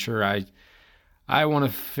the future, I want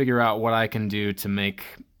to figure out what I can do to make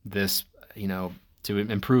this, to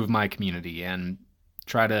improve my community and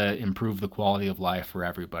try to improve the quality of life for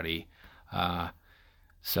everybody.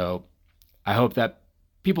 So I hope that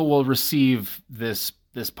people will receive this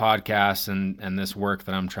podcast and this work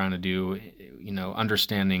that I'm trying to do,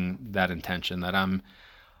 understanding that intention, that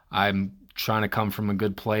I'm trying to come from a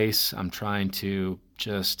good place. I'm trying to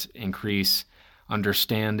just increase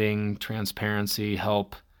understanding, transparency,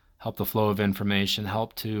 help the flow of information,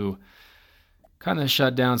 help to kind of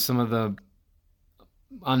shut down some of the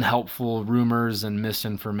unhelpful rumors and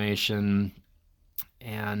misinformation.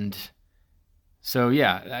 And so,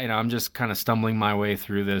 yeah, I'm just kind of stumbling my way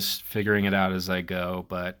through this, figuring it out as I go.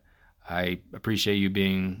 But I appreciate you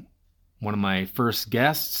being one of my first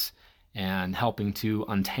guests and helping to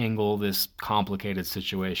untangle this complicated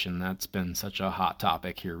situation that's been such a hot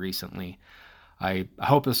topic here recently. I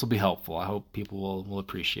hope this will be helpful. I hope people will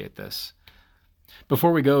appreciate this.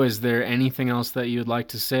 Before we go, is there anything else that you'd like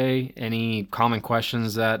to say? Any common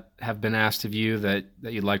questions that have been asked of you that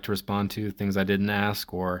you'd like to respond to, things I didn't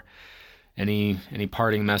ask, or any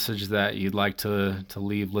parting message that you'd like to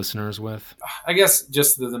leave listeners with? I guess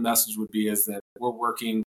just the message would be is that we're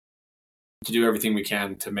working to do everything we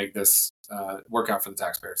can to make this work out for the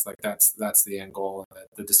taxpayers. Like that's the end goal.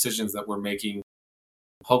 The decisions that we're making,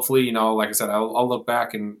 hopefully, like I said, I'll look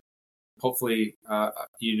back and hopefully,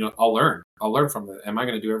 I'll learn from it. Am I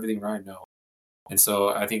going to do everything right? No. And so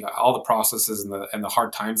I think all the processes and the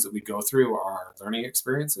hard times that we go through are learning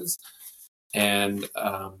experiences. And,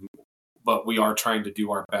 but we are trying to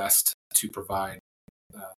do our best to provide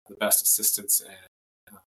the best assistance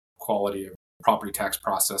and quality of property tax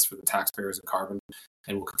process for the taxpayers of Carbon.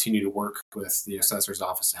 And we'll continue to work with the assessor's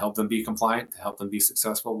office to help them be compliant, to help them be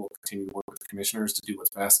successful. We'll continue to work with the commissioners to do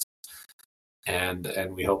what's best. And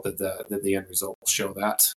we hope that the end result will show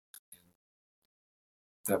that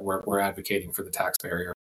we're advocating for the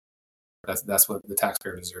taxpayer. That's what the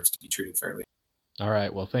taxpayer deserves, to be treated fairly. All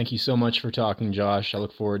right. Well, thank you so much for talking, Josh. I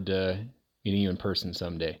look forward to meeting you in person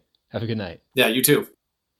someday. Have a good night. Yeah, you too.